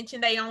like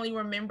mentioned they only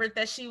remembered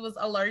that she was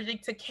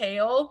allergic to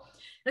kale.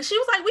 And she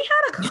was like, we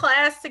had a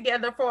class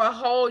together for a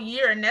whole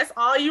year and that's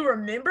all you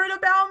remembered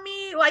about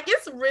me? Like,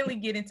 it's really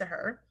getting to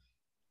her.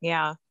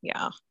 Yeah.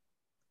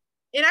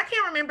 And I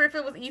can't remember if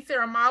it was Issa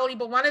or Molly,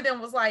 but one of them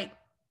was like,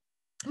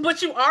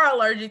 but you are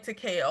allergic to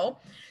kale.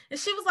 And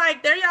she was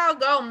like, there y'all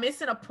go,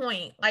 missing a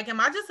point. Like, am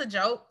I just a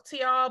joke to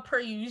y'all per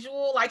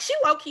usual? Like, she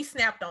low-key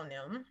snapped on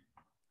them.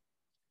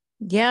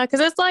 Yeah, because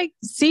it's like,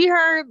 see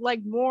her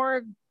like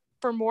more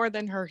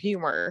than her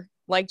humor.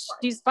 Like,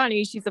 she's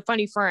funny, she's a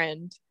funny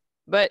friend,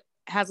 but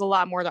has a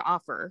lot more to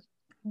offer.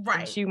 Right.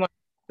 And she wants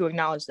to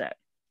acknowledge that.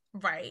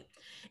 Right.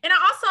 And I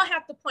also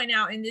have to point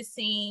out in this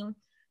scene,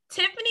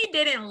 Tiffany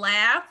didn't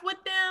laugh with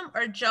them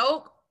or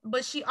joke,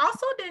 but she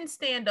also didn't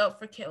stand up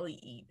for Kelly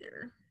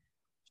either.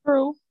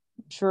 True.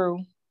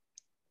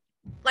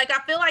 Like, I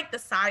feel like the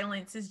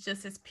silence is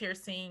just as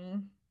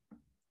piercing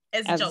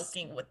as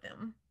joking with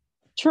them.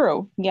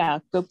 True. Yeah,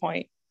 good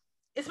point.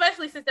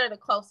 Especially since they're the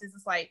closest.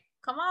 It's like,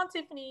 come on,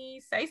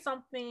 Tiffany, say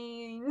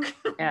something.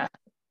 Yeah.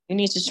 You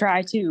need to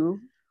try too.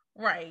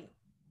 Right.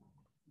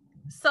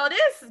 So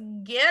this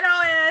ghetto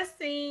ass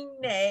scene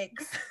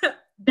next.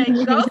 They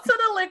go to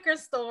the liquor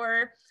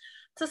store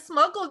to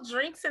smuggle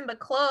drinks in the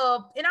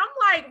club. And I'm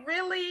like,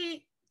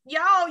 really?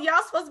 Y'all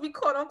supposed to be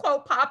quote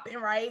unquote popping,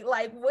 right?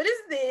 Like, what is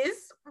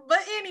this? But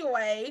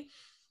anyway,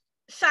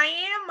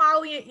 Cheyenne,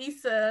 Molly, and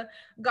Issa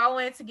go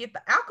in to get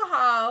the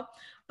alcohol.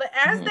 But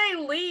as they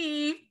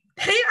leave,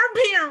 they are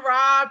being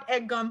robbed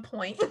at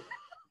gunpoint.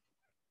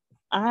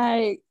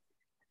 I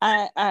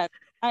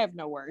have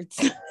no words.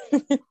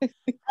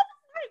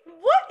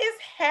 What is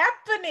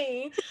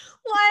happening?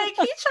 Like,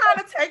 he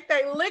trying to take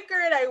their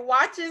liquor, their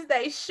watches,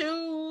 their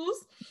shoes,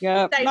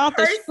 their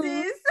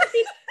purses.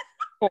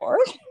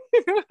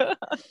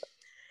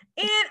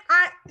 And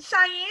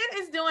Cheyenne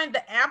is doing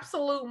the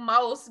absolute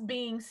most,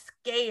 being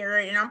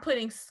scared, and I'm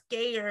putting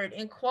scared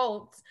in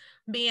quotes,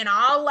 being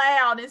all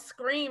loud and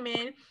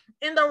screaming.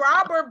 And the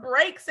robber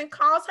breaks and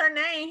calls her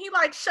name. He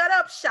like, shut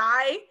up,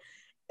 Shy.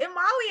 And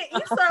Molly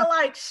and Issa are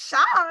like,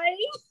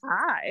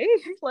 Shy?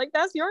 Like,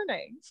 that's your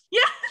name. Yeah.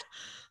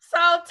 So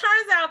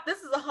turns out this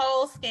is a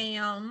whole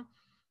scam.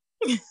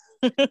 He's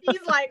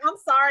like, I'm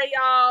sorry,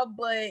 y'all,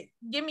 but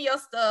give me your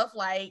stuff.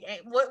 Like,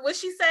 what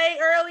she say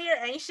earlier?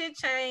 Ain't shit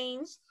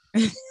changed.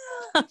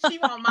 She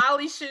want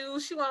Molly's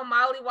shoes. She want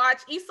Molly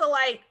watch. Issa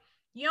like,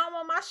 you don't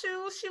want my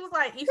shoes? She was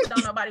like, Issa,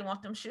 don't nobody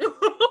want them shoes.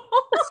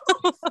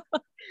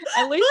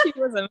 At least she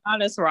was an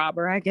honest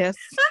robber, I guess.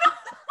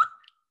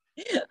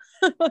 He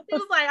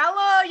was like, I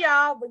love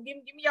y'all, but give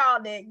me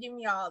all that. Give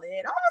me all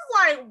that. I was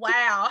like,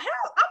 wow.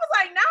 Hell, I was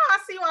like, now I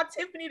see why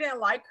Tiffany didn't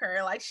like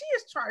her. Like, she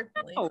is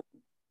trifling. Oh,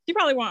 she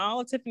probably want all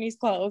of Tiffany's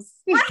clothes.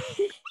 She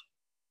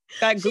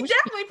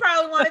definitely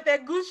probably wanted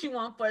that Gucci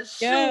one for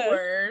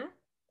sure.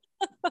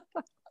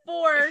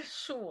 For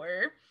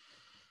sure.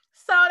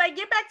 So they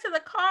get back to the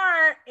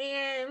car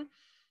and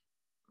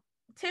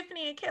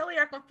Tiffany and Kelly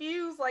are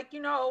confused, like,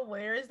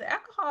 where is the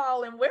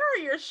alcohol and where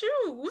are your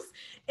shoes?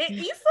 And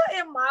Issa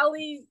and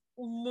Molly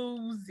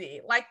lose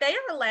it. Like, they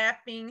are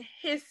laughing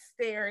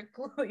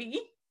hysterically.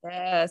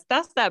 Yes,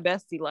 that's that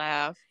bestie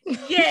laugh.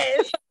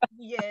 Yes.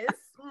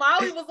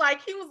 Molly was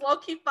like, he was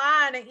low-key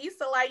fine, and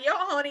Issa like, yo,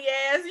 honey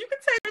ass, you can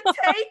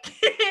take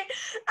it.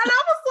 And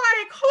I was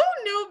like,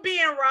 who knew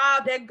being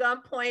robbed at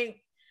gunpoint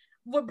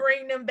would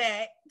bring them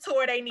back to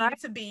where they needed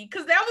to be?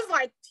 Because that was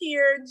like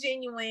pure,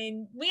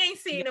 genuine. We ain't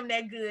seen them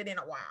that good in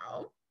a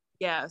while.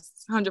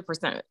 Yes,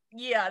 100%.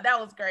 Yeah, that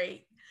was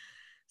great.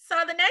 So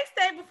the next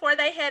day before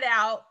they head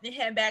out and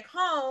head back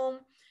home,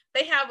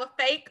 they have a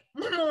fake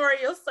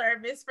memorial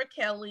service for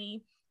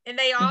Kelly, and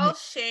they all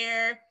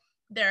share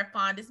their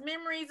fondest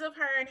memories of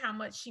her and how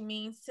much she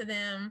means to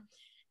them.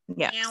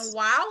 Yes. And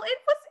while it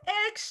was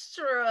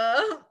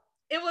extra,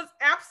 it was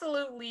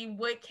absolutely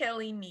what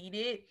Kelly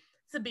needed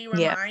to be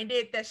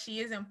reminded that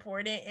she is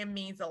important and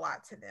means a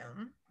lot to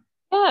them.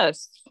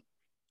 Yes,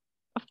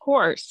 of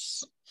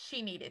course.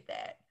 She needed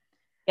that.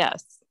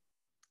 Yes.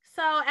 So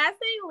So as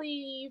they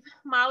leave,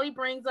 Molly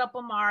brings up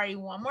Amari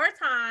one more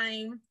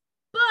time.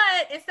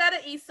 But instead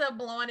of Issa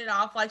blowing it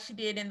off like she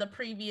did in the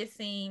previous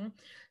scene,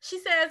 she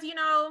says, you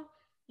know,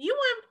 you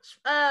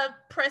weren't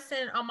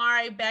pressing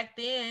Amari back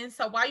then,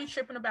 so why are you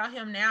tripping about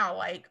him now?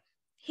 Like,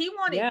 he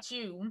wanted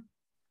you.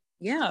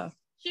 Yeah.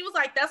 She was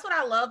like, that's what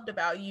I loved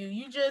about you.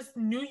 You just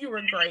knew you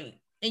were great,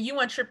 and you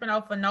weren't tripping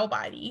off for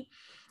nobody.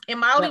 And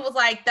Molly was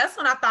like, that's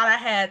when I thought I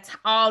had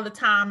all the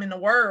time in the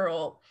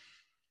world.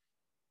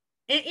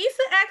 And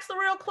Issa asks the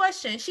real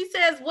question. She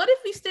says, what if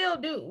we still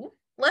do?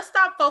 Let's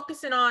stop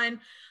focusing on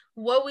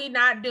what we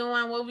not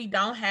doing, what we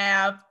don't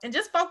have, and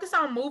just focus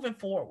on moving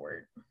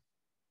forward.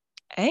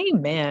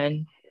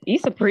 Amen.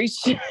 Issa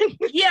preached. Yeah,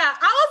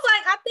 I was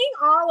like, I think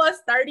all us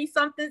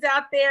 30-somethings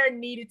out there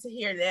needed to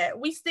hear that.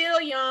 We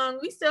still young.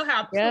 We still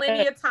have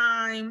plenty of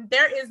time.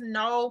 There is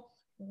no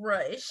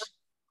rush.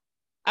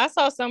 I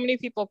saw so many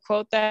people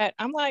quote that.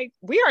 I'm like,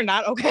 we are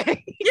not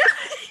okay. Yeah.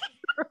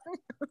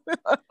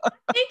 I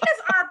think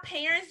it's our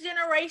parents'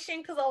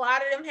 generation, because a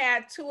lot of them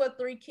had 2 or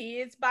 3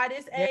 kids by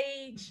this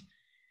age.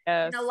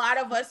 Yes. And a lot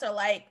of us are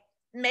like,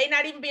 may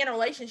not even be in a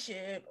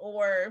relationship,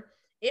 or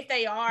if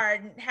they are,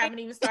 haven't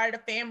even started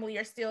a family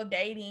or still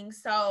dating.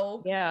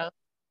 So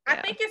I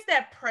think it's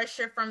that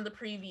pressure from the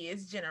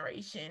previous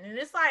generation. And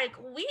it's like,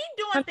 we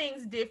doing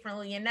things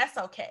differently, and that's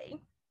okay.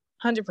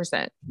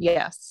 100%.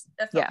 Yes.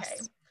 That's okay.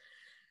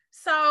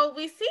 So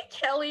we see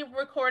Kelly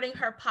recording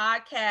her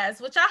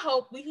podcast, which I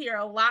hope we hear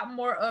a lot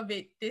more of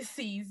it this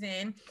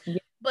season. Yeah.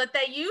 But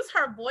they use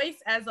her voice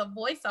as a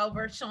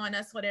voiceover, showing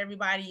us what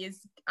everybody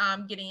is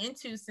getting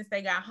into since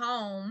they got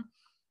home.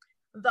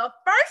 The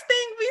first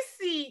thing we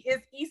see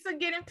is Issa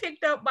getting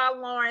picked up by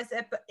Lawrence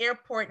at the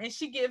airport, and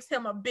she gives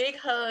him a big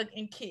hug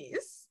and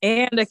kiss.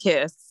 And a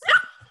kiss.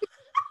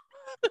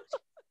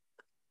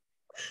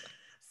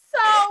 So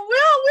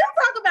we'll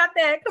talk about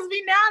that, because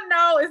we now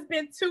know it's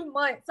been 2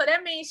 months. So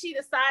that means she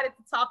decided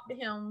to talk to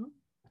him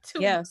 2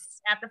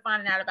 months after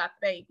finding out about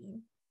the baby.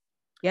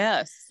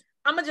 Yes.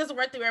 I'm going to just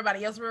run through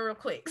everybody else real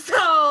quick.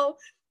 So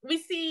we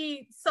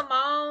see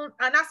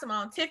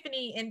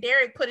Tiffany and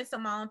Derek putting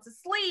Simone to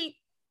sleep.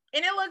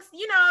 And it looks,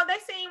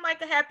 they seem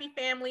like a happy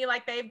family,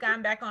 like they've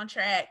gotten back on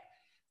track.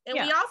 And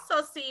we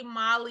also see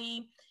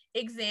Molly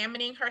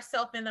examining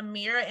herself in the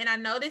mirror. And I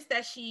noticed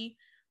that she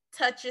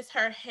touches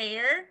her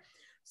hair.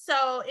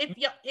 So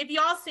if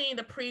y'all seen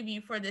the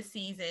preview for this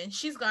season,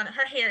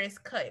 her hair is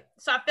cut.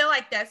 So I feel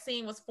like that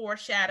scene was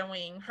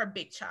foreshadowing her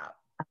big chop.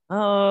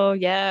 Oh,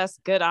 yes.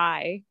 Good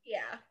eye.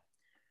 Yeah.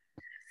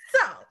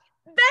 So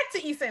back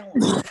to Issa and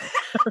Lawrence.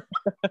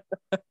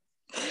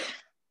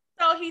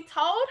 So he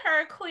told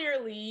her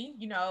clearly,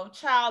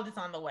 child is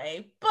on the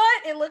way, but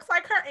it looks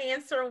like her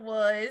answer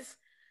was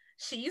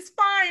she's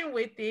fine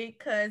with it,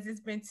 because it's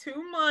been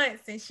 2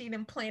 months and she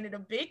done planted a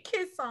big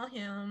kiss on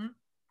him.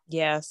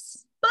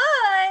 Yes.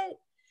 But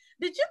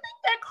did you think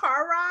that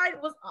car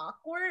ride was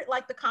awkward?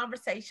 Like the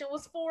conversation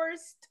was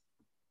forced?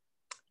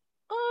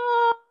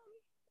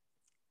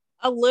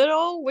 A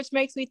little, which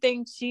makes me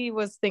think she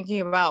was thinking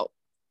about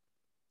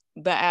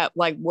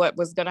like what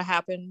was going to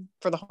happen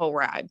for the whole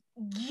ride.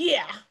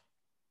 Yeah.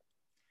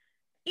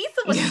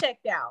 Issa was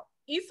checked out.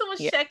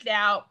 Checked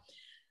out.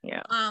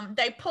 Yeah.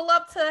 They pull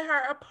up to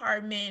her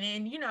apartment,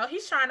 and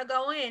he's trying to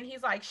go in.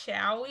 He's like,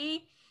 "Shall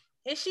we?"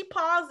 And she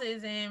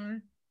pauses,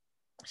 and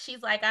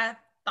she's like, "I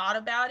thought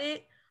about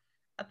it.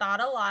 I thought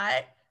a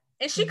lot."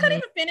 And she couldn't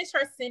even finish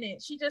her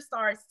sentence. She just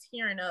starts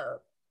tearing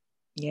up.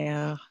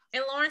 Yeah.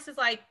 And Lawrence is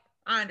like,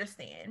 "I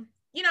understand.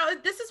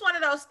 This is one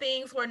of those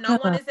things where no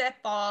one is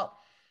at fault.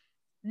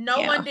 No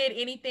one did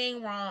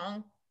anything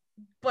wrong,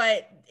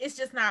 but it's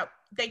just not,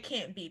 they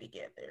can't be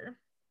together."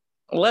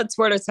 Let's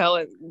swear to tell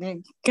it.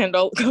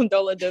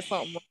 Condola did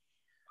something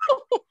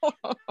wrong.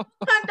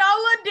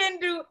 Condola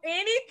didn't do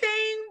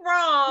anything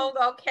wrong,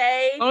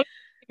 okay?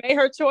 She made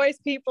her choice,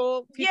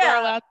 people. People are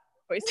allowed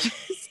to choice.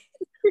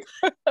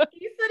 Issa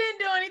didn't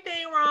do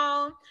anything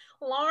wrong.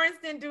 Lawrence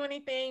didn't do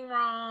anything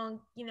wrong.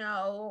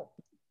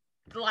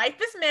 Life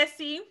is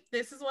messy.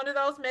 This is one of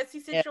those messy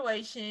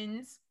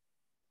situations.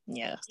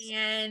 Yes.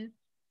 And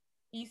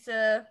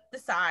Issa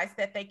decides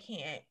that they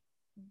can't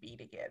be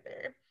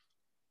together.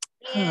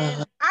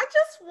 And I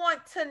just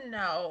want to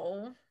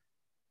know,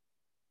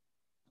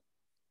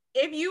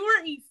 if you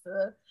were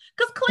Issa,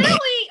 because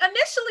clearly,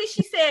 initially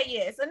she said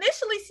yes.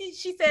 Initially,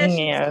 she said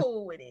she was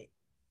cool with it.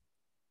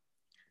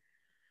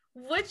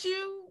 Would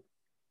you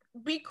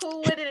be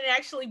cool with it and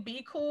actually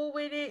be cool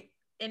with it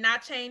and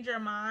not change your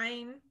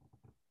mind?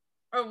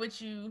 Or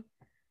would you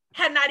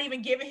have not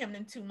even given him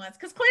them 2 months?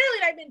 Because clearly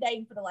they've been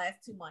dating for the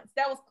last 2 months.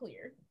 That was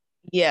clear.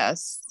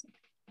 Yes.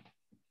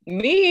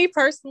 Me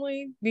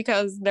personally,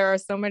 because there are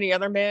so many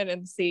other men,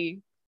 and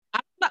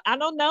I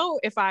don't know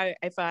if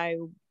I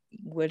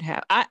would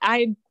have.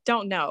 I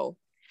don't know.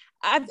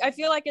 I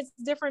feel like it's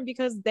different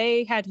because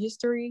they had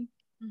history.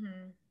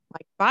 Mm-hmm.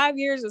 Like 5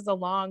 years is a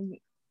long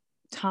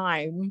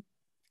time.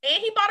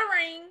 And he bought a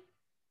ring.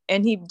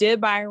 And he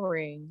did buy a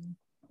ring.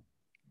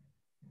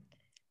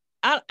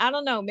 I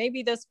don't know.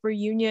 Maybe this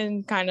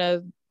reunion kind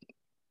of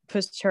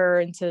pushed her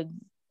into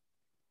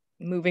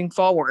moving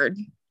forward.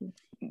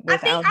 I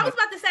was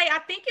about to say, I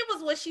think it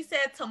was what she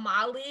said to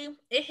Molly.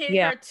 It hit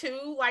her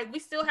too. Like, we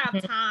still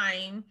have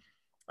time.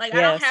 Like,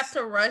 I don't have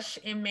to rush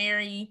and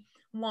marry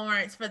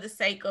Lawrence for the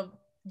sake of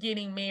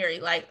getting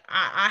married. Like,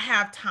 I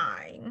have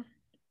time.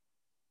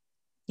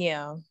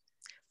 Yeah.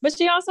 But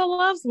she also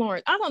loves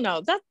Lawrence. I don't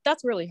know.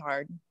 That's really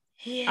hard.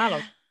 Yeah. I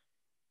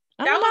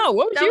don't know.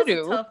 What would you do?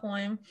 That was a tough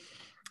one.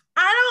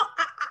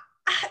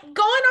 Going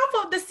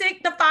off of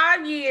the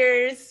 5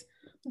 years,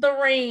 the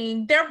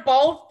ring, they're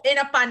both in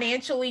a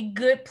financially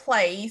good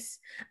place.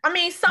 I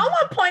mean, someone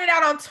pointed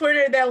out on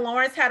Twitter that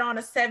Lawrence had on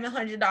a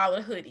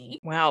 $700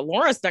 hoodie. Wow,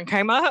 Lawrence done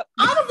came up.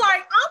 I was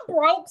like, I'm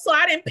broke, so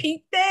I didn't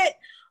peep that.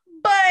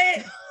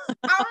 But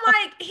I'm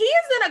like, he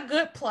is in a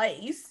good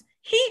place.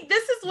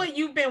 This is what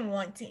you've been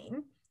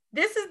wanting.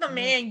 This is the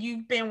man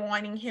you've been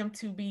wanting him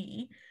to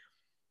be.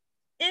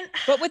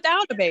 But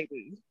without a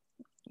baby.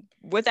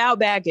 Without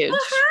baggage. But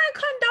her and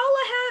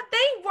Condola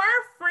they were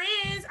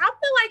friends. I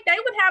feel like they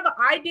would have an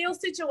ideal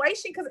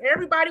situation because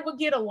everybody would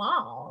get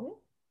along.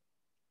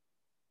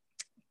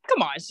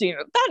 Come on,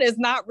 Sheena. That is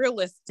not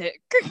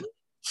realistic.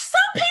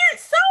 Some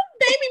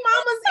baby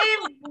mamas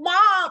and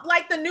mom,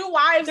 like the new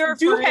wives,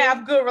 do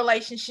have good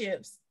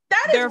relationships.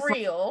 That is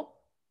real.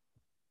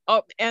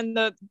 Oh, and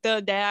the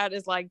dad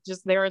is like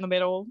just there in the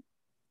middle,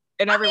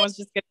 and everyone's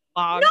just getting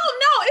along. No,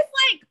 it's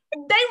like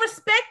they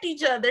respect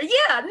each other.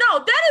 Yeah, no,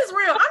 that is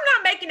real. I'm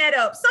not making that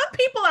up. Some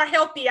people are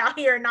healthy out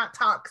here and not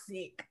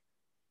toxic.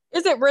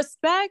 Is it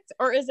respect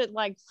or is it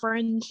like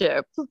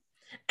friendship? I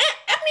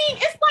mean,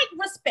 it's like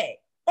respect.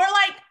 Or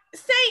like,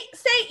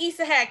 say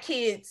Issa had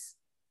kids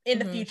in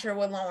the future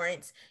with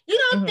Lawrence. You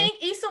don't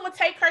think Issa would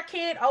take her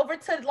kid over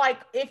to,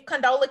 like, if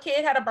Condola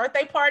kid had a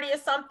birthday party or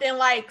something?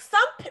 Like,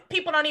 some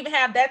people don't even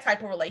have that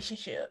type of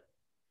relationship.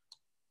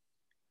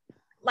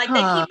 Like,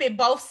 they keep it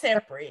both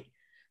separate.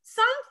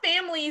 Some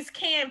families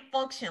can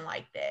function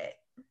like that.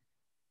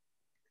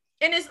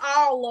 And it's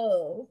all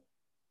love.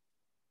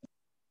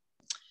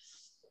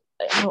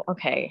 Oh,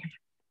 okay.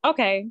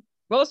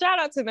 Well, shout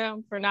out to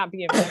them for not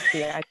being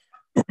messy. I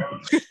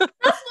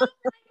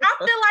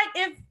feel like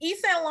if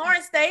Issa and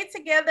Lawrence stayed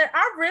together,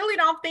 I really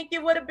don't think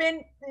it would have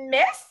been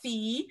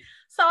messy.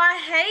 So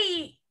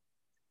I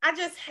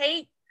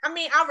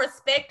mean, I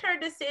respect her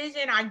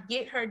decision. I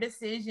get her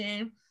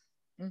decision.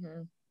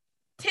 10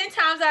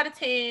 times out of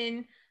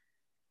 10,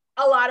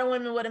 a lot of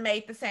women would have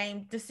made the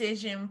same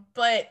decision,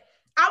 but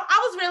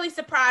I was really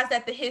surprised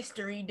that the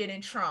history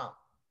didn't trump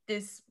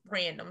this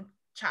random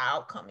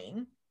child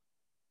coming.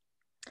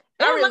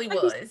 I really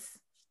was.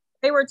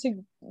 They were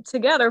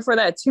together for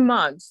that 2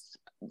 months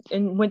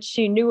in which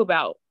she knew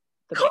about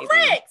the baby.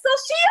 Correct. So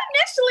she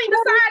initially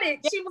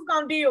decided she was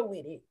going to deal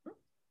with it.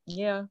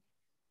 Yeah.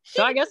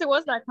 So I guess it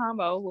was that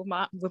combo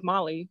with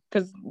Molly,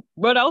 because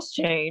what else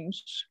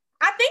changed?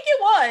 I think it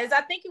was.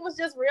 I think it was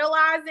just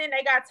realizing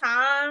they got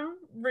time,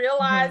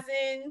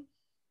 realizing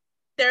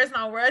there's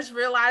no rush,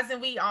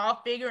 realizing we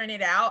all figuring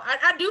it out.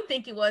 I do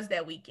think it was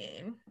that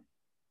weekend.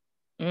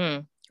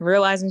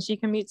 Realizing she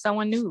can meet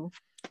someone new.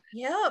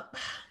 Yep.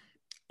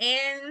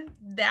 And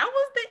that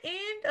was the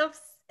end of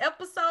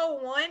episode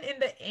 1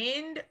 and the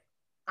end,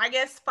 I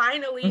guess,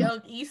 finally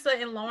of Issa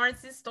and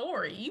Lawrence's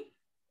story.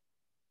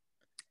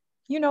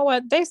 You know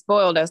what? They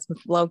spoiled us with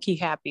low-key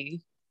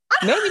happy.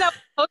 Maybe that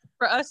was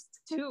for us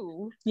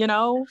too, you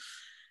know?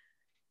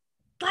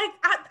 Like,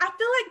 I feel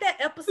like that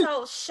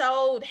episode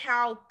showed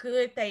how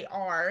good they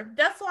are.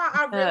 That's why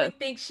I really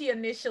think she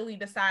initially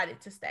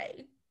decided to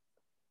stay.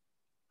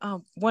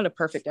 Oh, what a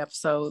perfect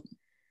episode.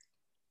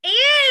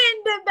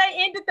 And they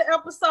ended the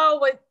episode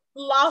with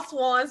Lost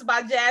Ones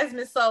by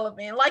Jasmine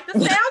Sullivan. Like, the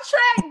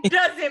soundtrack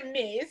doesn't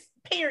miss,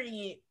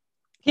 period.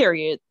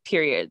 Period.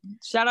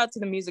 Shout out to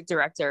the music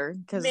director,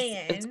 because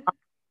it's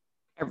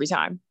every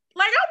time.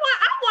 Like,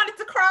 I wanted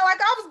to cry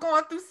like I was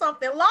going through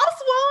something.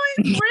 Lost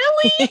Ones?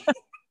 Really?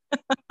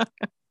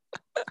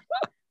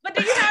 But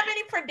do you have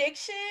any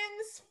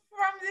predictions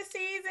from the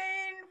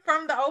season,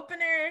 from the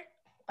opener?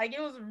 Like, it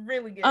was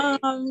really good. I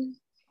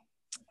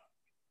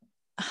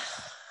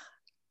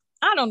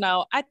don't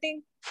know. I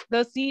think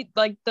the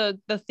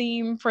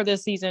theme for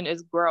this season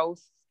is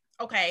growth.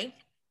 Okay.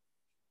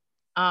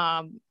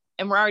 And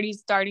we're already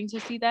starting to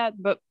see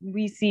that, but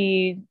I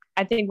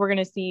think we're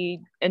gonna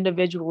see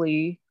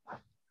individually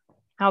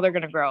how they're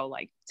gonna grow.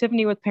 Like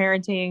Tiffany with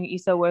parenting,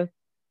 Issa with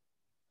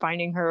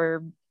finding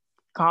her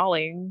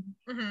calling.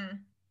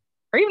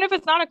 Or even if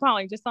it's not a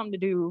calling, just something to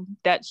do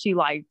that she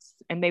likes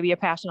and maybe a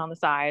passion on the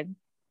side.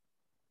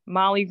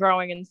 Molly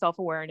growing in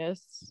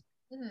self-awareness.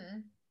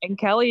 And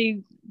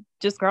Kelly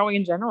just growing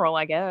in general,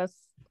 I guess.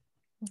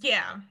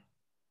 Yeah.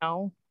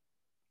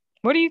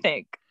 What do you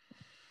think?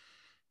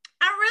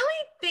 I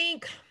really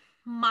think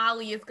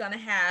Molly is gonna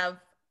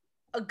have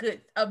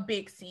a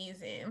big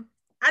season.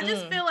 I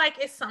just feel like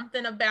it's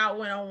something about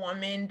when a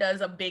woman does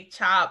a big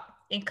chop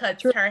and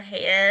cuts her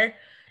hair.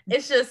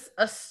 It's just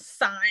a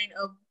sign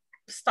of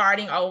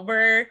starting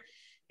over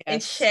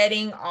and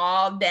shedding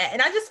all that.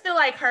 And I just feel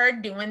like her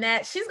doing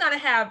that, she's gonna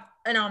have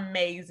an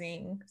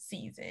amazing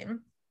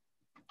season.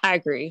 I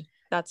agree.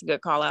 That's a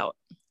good call out.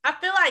 I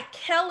feel like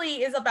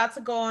Kelly is about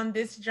to go on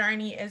this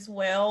journey as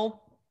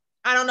well.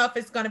 I don't know if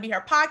it's going to be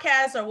her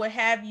podcast or what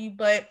have you,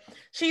 but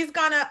she's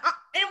gonna,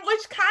 and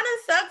which kind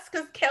of sucks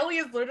because Kelly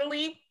is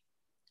literally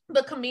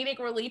the comedic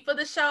relief of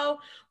the show.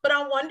 But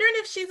I'm wondering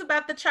if she's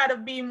about to try to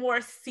be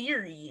more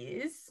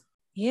serious.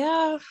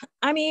 Yeah,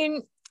 I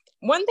mean,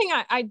 one thing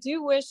I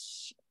do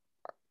wish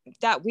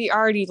that we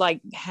already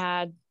like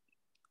had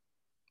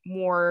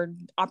more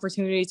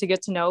opportunity to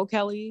get to know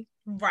Kelly,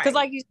 Right? Because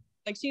like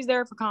she's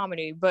there for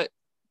comedy, but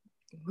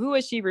who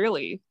is she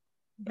really?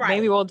 Right.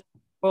 Maybe we'll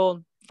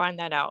find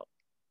that out.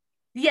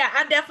 Yeah,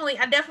 I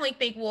definitely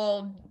think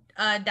we'll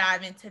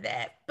dive into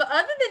that. But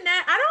other than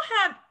that, I don't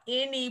have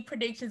any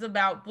predictions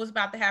about what's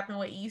about to happen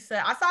with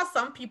Issa. I saw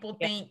some people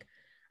think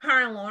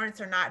her and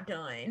Lawrence are not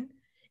done.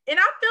 And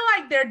I feel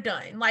like they're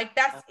done. Like,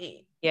 that's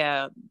it.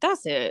 Yeah,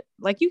 that's it.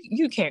 Like,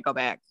 you can't go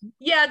back.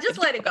 Yeah, just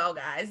let it go,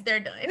 guys. They're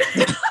done.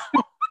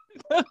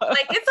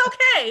 Like, it's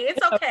okay.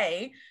 It's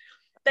okay.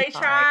 They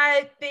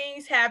tried.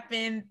 Things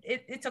happen.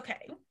 It's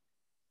okay.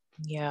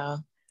 Yeah.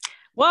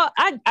 Well,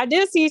 I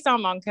did see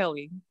something on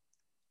Kelly.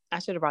 I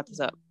should have brought this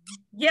up.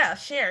 Yeah,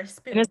 share. It's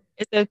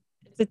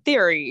a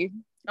theory.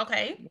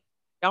 Okay.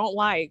 Don't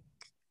like,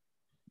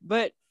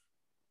 but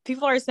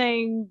people are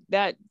saying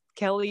that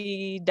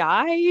Kelly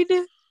died.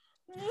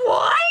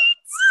 What?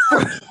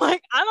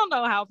 Like, I don't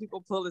know how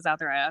people pull this out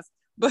their ass,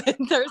 but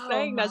they're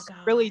saying that she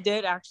really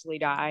did actually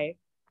die.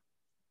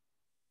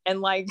 And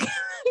like,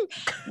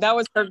 that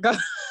was her go.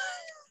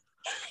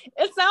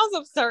 It sounds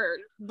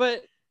absurd,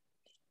 but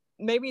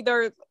maybe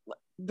they're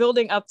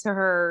building up to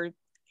her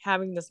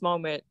having this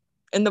moment.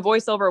 And the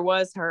voiceover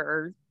was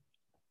her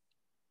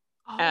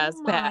as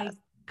past.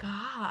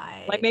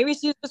 God. Like, maybe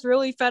she's just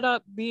really fed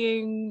up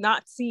being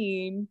not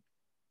seen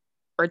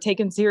or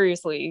taken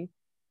seriously.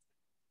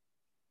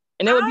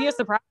 And it would be a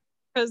surprise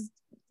because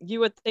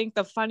you would think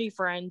the funny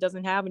friend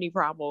doesn't have any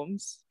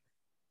problems.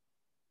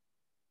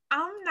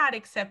 I'm not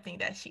accepting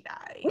that she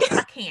died.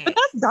 I can't.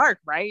 That's dark,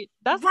 right?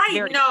 That's right.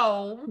 Very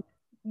no.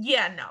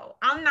 Yeah, no.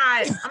 I'm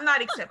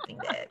not accepting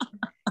that.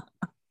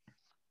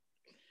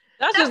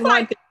 That's just like,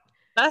 one thing.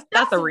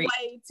 That's a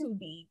way too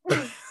deep.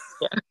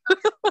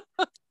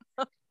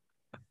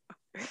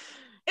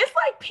 It's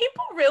like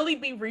people really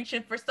be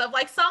reaching for stuff.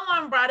 Like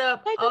someone brought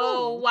up,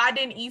 why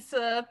didn't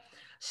Issa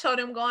show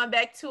them going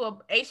back to a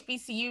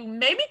HBCU?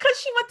 Maybe because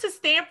she went to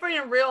Stanford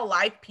in real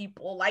life,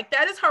 people. Like,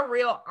 that is her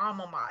real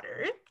alma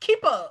mater.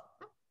 Keep up.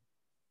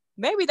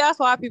 Maybe that's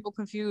why people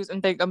confuse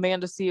and think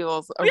Amanda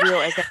Seales a real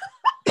like,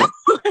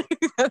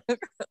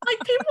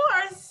 people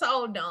are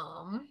so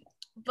dumb.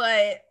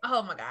 But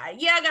oh my God.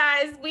 Yeah,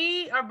 guys,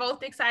 we are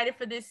both excited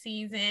for this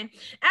season,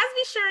 as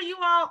we sure you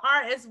all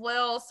are as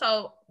well.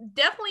 So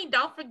definitely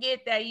don't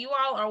forget that you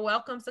all are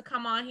welcome to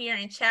come on here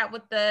and chat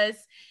with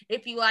us.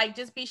 If you like,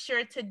 just be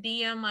sure to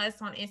DM us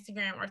on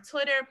Instagram or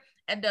Twitter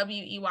at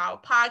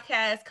WEYO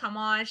Podcast. Come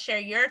on, share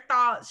your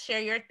thoughts,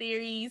 share your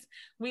theories.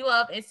 We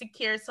love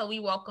Insecure, so we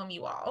welcome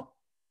you all.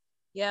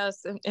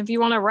 Yes, and if you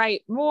want to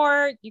write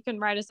more, you can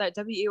write us at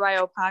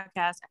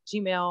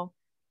WEYOpodcast@gmail.com.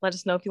 Let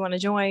us know if you want to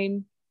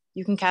join.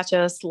 You can catch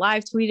us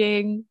live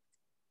tweeting,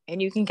 and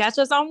you can catch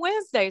us on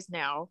Wednesdays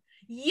now.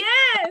 Yes,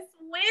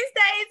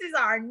 Wednesdays is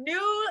our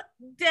new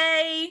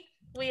day.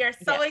 We are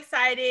so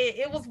excited.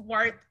 It was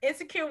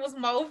Insecure was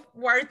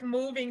worth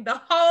moving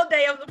the whole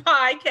day of the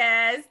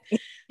podcast.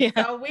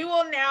 So we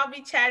will now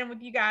be chatting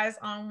with you guys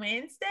on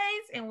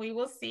Wednesdays, and we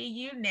will see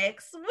you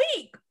next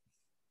week.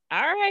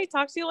 All right.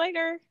 Talk to you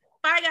later.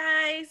 Bye,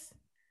 guys.